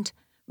unwind,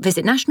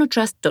 visit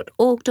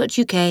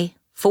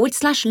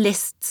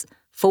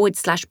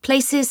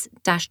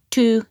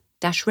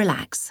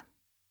nationaltrust.org.uk/lists/places-to-relax.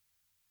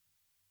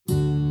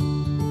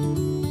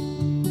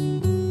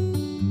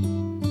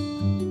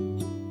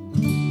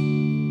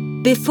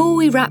 Before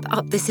we wrap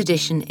up this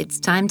edition, it's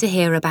time to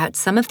hear about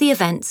some of the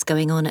events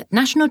going on at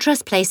National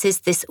Trust places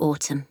this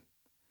autumn.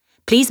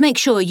 Please make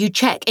sure you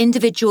check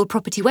individual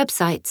property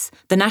websites,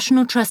 the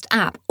National Trust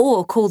app,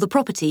 or call the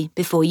property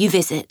before you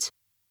visit.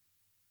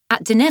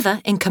 At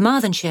Dineva in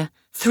Carmarthenshire,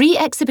 3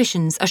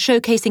 exhibitions are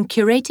showcasing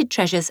curated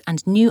treasures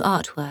and new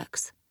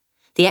artworks.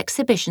 The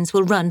exhibitions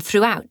will run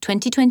throughout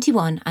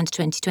 2021 and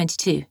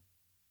 2022.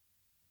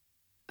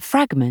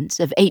 Fragments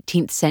of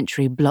 18th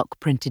century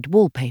block-printed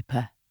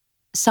wallpaper,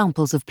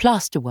 samples of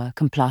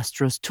plasterwork and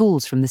plasterers'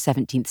 tools from the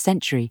 17th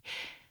century.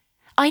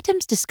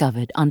 Items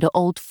discovered under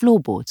old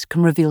floorboards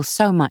can reveal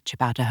so much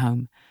about a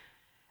home.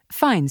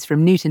 Finds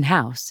from Newton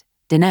House,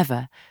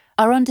 Dineva,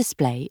 are on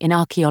display in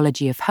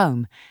Archaeology of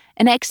Home,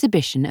 an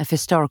exhibition of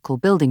historical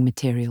building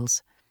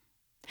materials.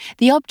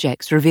 The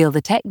objects reveal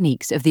the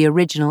techniques of the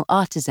original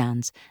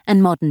artisans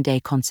and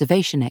modern-day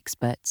conservation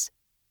experts.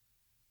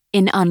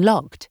 In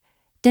Unlocked,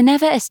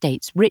 Dineva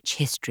Estate's rich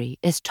history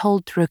is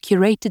told through a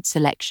curated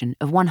selection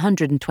of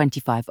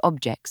 125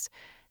 objects,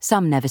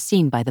 some never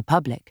seen by the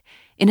public,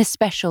 in a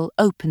special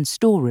open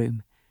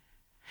storeroom.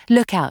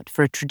 Look out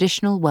for a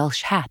traditional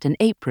Welsh hat and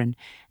apron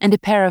and a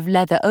pair of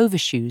leather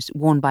overshoes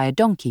worn by a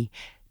donkey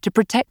to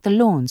protect the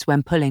lawns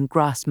when pulling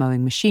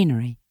grass-mowing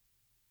machinery.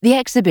 The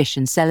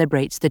exhibition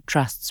celebrates the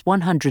Trust's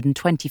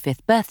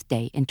 125th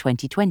birthday in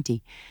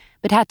 2020,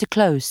 but had to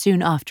close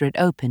soon after it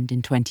opened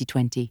in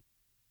 2020.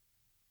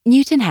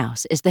 Newton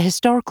House is the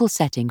historical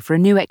setting for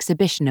a new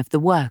exhibition of the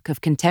work of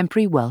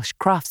contemporary Welsh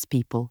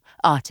craftspeople,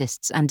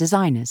 artists and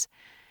designers.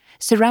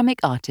 Ceramic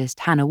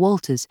artist Hannah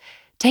Walters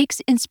takes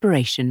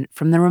inspiration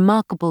from the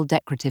remarkable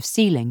decorative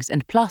ceilings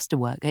and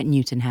plasterwork at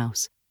Newton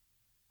House.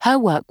 Her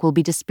work will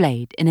be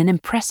displayed in an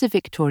impressive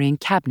Victorian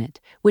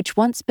cabinet which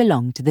once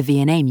belonged to the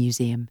V&A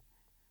Museum.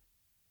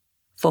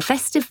 For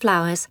festive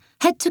flowers,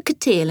 head to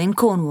Cotteal in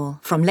Cornwall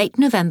from late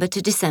November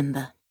to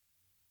December.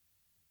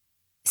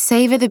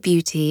 Savour the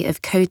beauty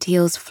of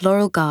Cotteal's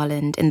floral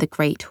garland in the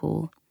Great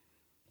Hall.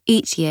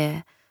 Each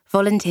year,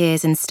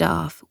 volunteers and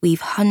staff weave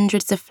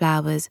hundreds of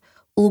flowers,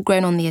 all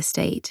grown on the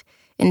estate,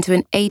 into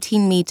an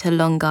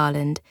 18-metre-long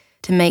garland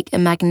to make a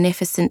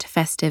magnificent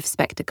festive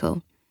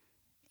spectacle.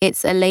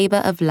 It's a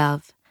labour of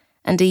love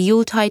and a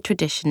Yuletide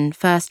tradition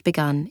first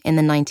begun in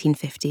the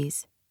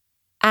 1950s.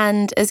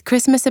 And as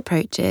Christmas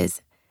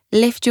approaches,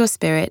 lift your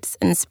spirits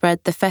and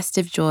spread the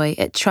festive joy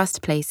at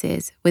Trust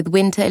Places with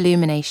winter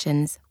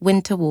illuminations,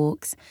 winter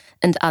walks,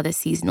 and other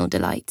seasonal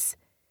delights.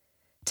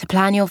 To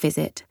plan your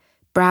visit,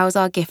 browse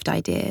our gift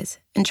ideas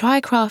and try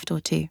a craft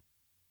or two.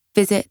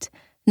 Visit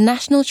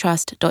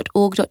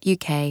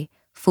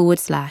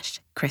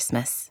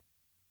nationaltrust.org.uk/Christmas.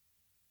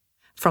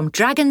 From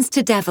dragons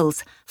to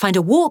devils, find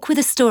a walk with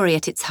a story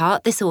at its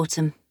heart this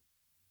autumn.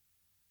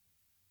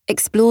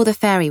 Explore the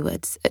fairy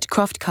woods at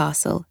Croft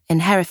Castle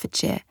in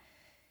Herefordshire.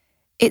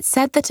 It's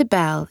said that a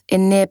bell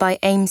in nearby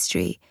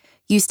Amesbury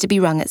used to be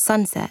rung at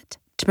sunset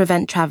to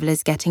prevent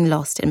travellers getting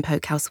lost in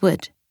Pokehouse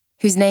Wood,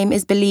 whose name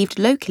is believed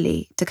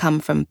locally to come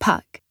from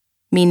Puck,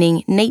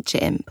 meaning nature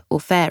imp or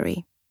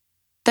fairy.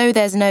 Though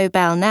there's no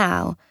bell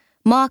now,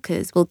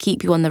 markers will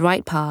keep you on the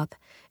right path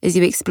as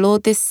you explore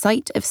this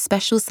site of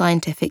special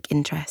scientific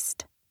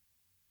interest.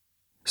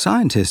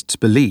 Scientists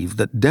believe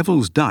that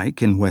Devil's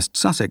Dyke in West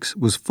Sussex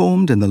was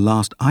formed in the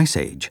last ice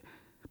age,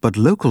 but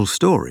local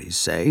stories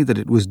say that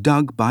it was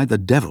dug by the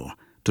devil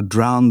to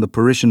drown the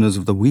parishioners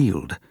of the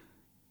Weald.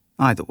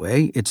 Either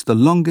way, it's the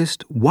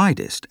longest,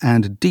 widest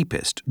and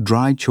deepest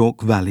dry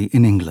chalk valley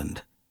in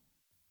England.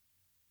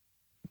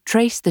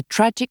 Trace the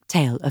tragic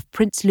tale of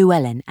Prince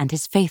Llewellyn and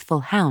his faithful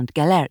hound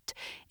Gelert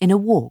in a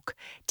walk,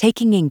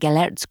 taking in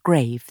Gelert's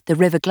grave, the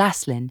River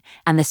Glaslyn,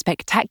 and the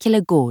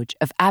spectacular gorge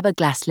of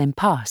Aberglaslyn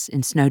Pass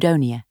in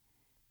Snowdonia.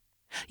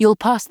 You'll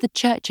pass the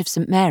Church of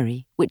St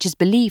Mary, which is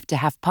believed to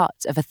have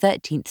parts of a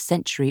 13th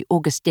century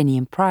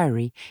Augustinian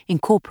priory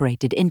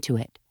incorporated into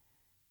it.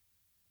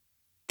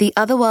 The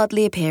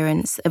otherworldly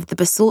appearance of the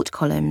basalt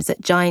columns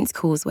at Giant's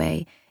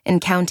Causeway in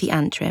County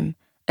Antrim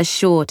are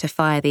sure to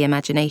fire the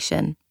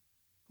imagination.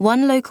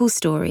 One local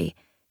story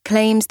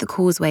claims the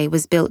causeway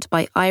was built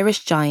by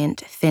Irish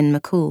giant Finn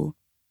McCool.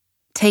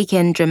 Take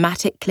in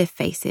dramatic cliff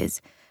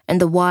faces and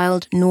the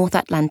wild North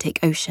Atlantic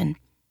Ocean.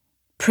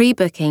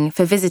 Pre-booking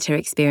for visitor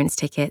experience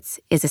tickets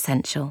is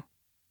essential.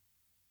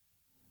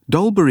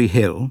 Dalbury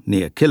Hill,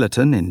 near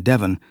Killerton in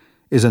Devon,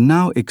 is a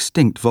now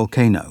extinct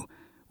volcano,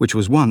 which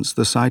was once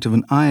the site of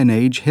an Iron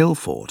Age hill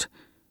fort.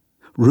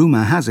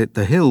 Rumour has it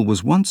the hill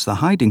was once the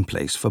hiding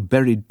place for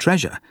buried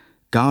treasure,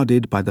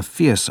 guarded by the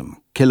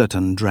fearsome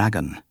Killerton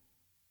Dragon.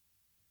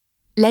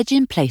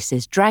 Legend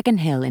places Dragon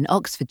Hill in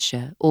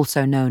Oxfordshire,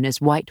 also known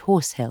as White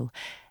Horse Hill,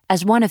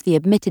 as one of the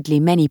admittedly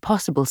many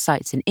possible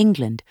sites in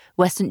England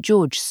where St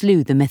George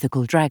slew the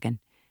mythical dragon.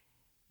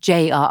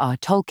 J.R.R.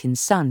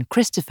 Tolkien's son,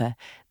 Christopher,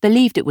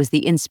 believed it was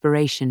the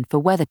inspiration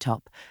for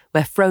Weathertop,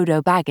 where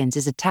Frodo Baggins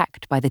is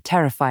attacked by the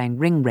terrifying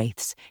ring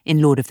wraiths in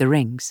Lord of the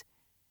Rings.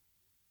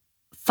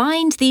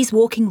 Find these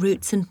walking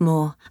routes and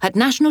more at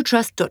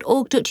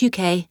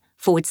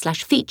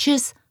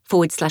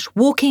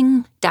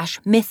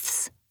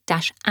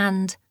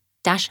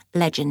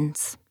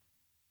nationaltrust.org.uk/features/walking-myths-and-legends.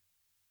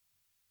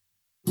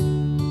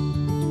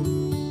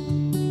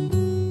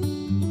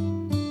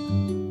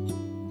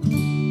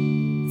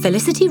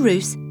 Felicity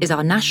Roos is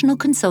our national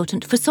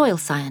consultant for soil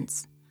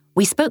science.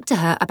 We spoke to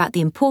her about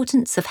the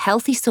importance of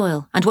healthy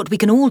soil and what we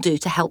can all do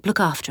to help look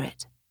after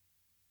it.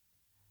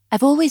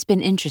 I've always been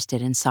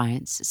interested in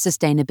science,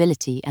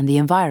 sustainability, and the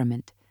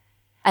environment.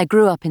 I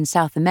grew up in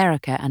South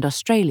America and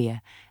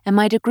Australia, and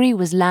my degree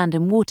was land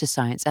and water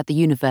science at the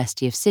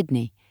University of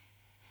Sydney.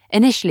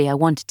 Initially, I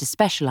wanted to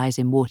specialise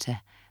in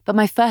water, but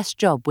my first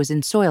job was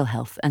in soil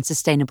health and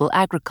sustainable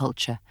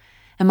agriculture,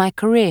 and my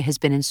career has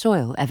been in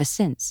soil ever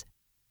since.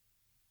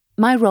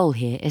 My role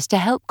here is to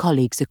help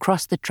colleagues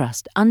across the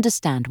Trust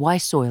understand why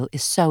soil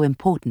is so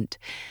important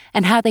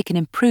and how they can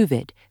improve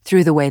it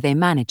through the way they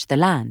manage the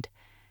land.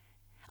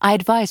 I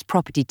advise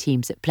property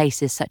teams at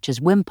places such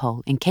as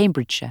Wimpole in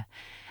Cambridgeshire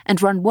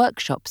and run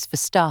workshops for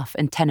staff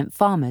and tenant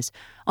farmers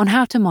on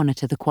how to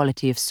monitor the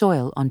quality of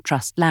soil on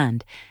Trust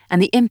land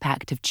and the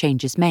impact of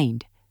changes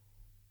made.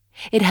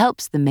 It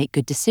helps them make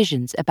good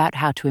decisions about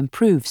how to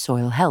improve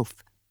soil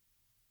health.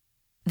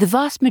 The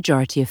vast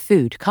majority of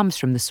food comes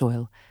from the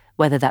soil,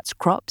 whether that's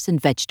crops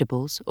and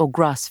vegetables or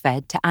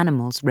grass-fed to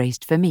animals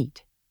raised for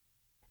meat.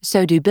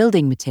 So do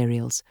building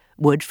materials,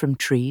 wood from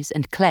trees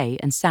and clay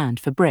and sand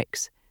for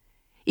bricks.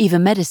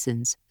 Even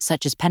medicines,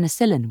 such as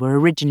penicillin, were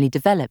originally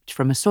developed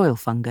from a soil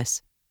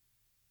fungus.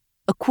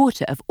 A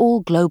quarter of all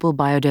global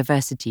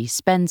biodiversity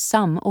spends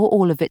some or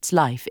all of its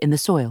life in the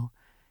soil.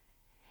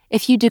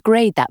 If you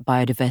degrade that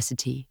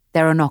biodiversity,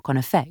 there are knock-on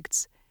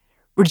effects,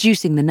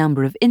 reducing the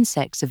number of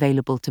insects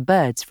available to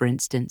birds, for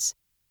instance.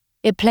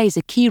 It plays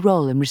a key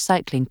role in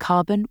recycling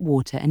carbon,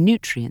 water, and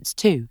nutrients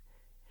too.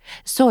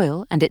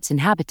 Soil and its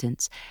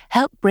inhabitants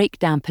help break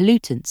down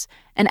pollutants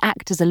and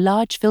act as a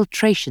large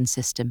filtration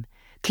system,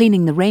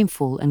 cleaning the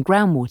rainfall and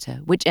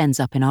groundwater which ends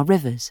up in our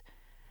rivers.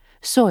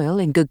 Soil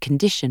in good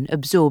condition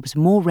absorbs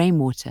more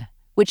rainwater,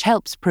 which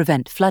helps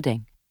prevent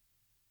flooding.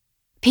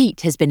 Peat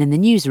has been in the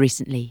news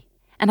recently,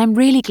 and I'm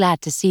really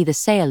glad to see the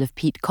sale of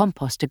peat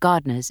compost to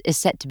gardeners is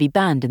set to be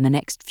banned in the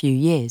next few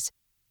years.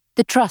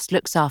 The Trust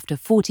looks after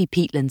 40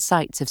 peatland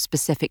sites of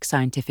specific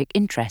scientific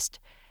interest,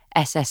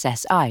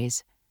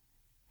 SSSIs.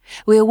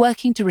 We are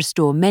working to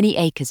restore many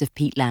acres of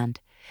peatland,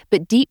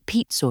 but deep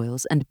peat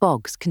soils and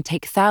bogs can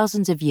take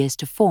thousands of years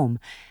to form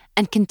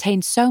and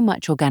contain so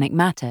much organic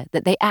matter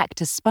that they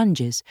act as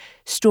sponges,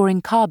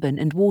 storing carbon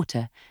and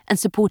water and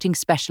supporting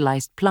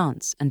specialised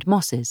plants and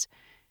mosses.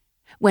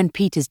 When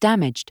peat is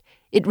damaged,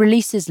 it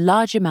releases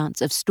large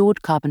amounts of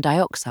stored carbon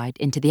dioxide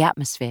into the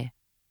atmosphere.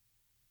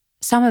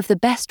 Some of the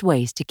best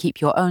ways to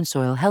keep your own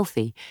soil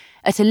healthy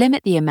are to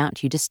limit the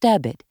amount you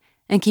disturb it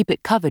and keep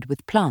it covered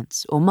with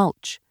plants or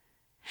mulch.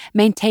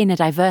 Maintain a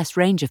diverse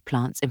range of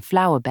plants in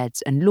flower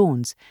beds and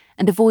lawns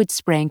and avoid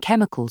spraying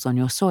chemicals on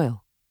your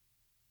soil.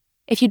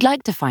 If you'd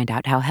like to find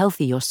out how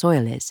healthy your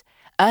soil is,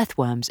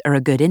 earthworms are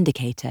a good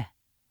indicator.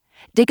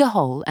 Dig a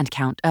hole and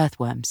count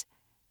earthworms.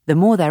 The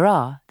more there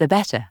are, the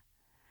better.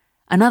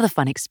 Another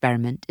fun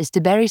experiment is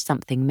to bury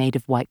something made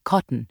of white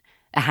cotton,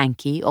 a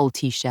hanky, old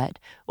t-shirt,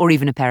 or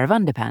even a pair of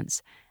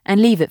underpants,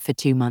 and leave it for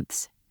 2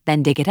 months,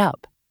 then dig it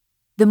up.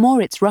 The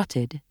more it's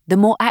rotted, the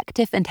more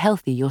active and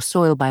healthy your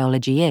soil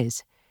biology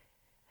is.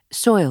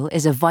 Soil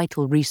is a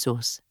vital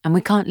resource, and we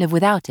can't live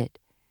without it.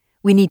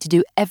 We need to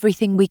do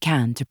everything we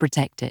can to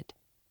protect it.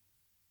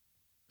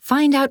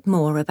 Find out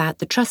more about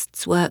the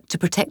Trust's work to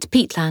protect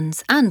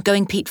peatlands and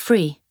going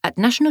peat-free at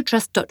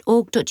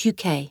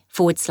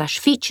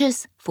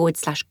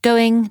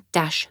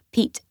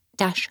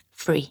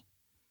nationaltrust.org.uk/features/going-peat-free.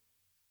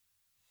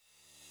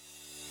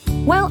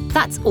 Well,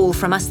 that's all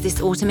from us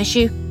this autumn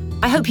issue.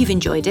 I hope you've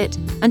enjoyed it,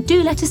 and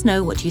do let us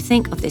know what you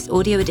think of this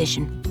audio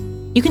edition.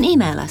 You can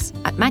email us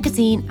at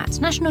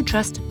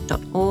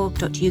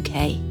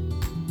magazine@nationaltrust.org.uk.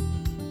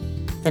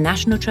 The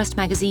National Trust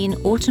magazine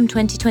Autumn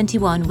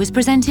 2021 was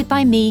presented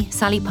by me,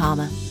 Sally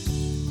Palmer.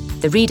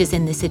 The readers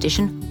in this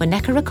edition were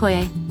Neka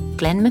Rakoye,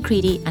 Glenn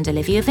Macready and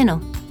Olivia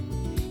Vinnell.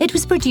 It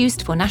was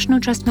produced for National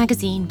Trust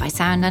magazine by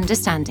Sound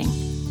Understanding,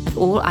 and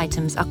all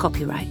items are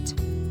copyright.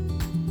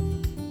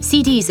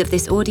 CDs of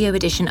this audio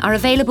edition are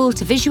available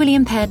to visually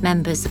impaired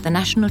members of the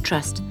National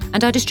Trust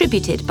and are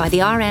distributed by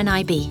the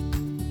RNIB.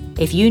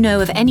 If you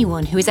know of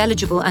anyone who is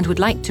eligible and would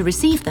like to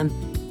receive them,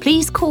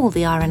 please call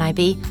the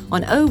RNIB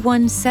on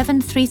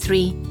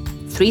 01733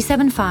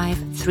 375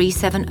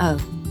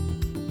 370.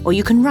 Or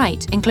you can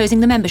write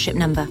enclosing the membership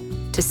number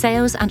to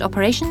Sales and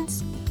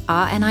Operations,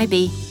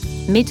 RNIB,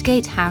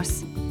 Midgate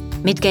House,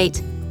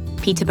 Midgate,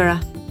 Peterborough,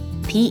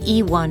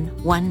 PE1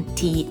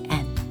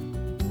 1TN.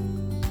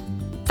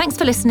 Thanks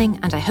for listening,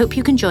 and I hope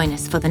you can join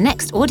us for the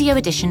next audio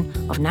edition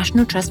of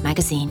National Trust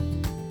magazine.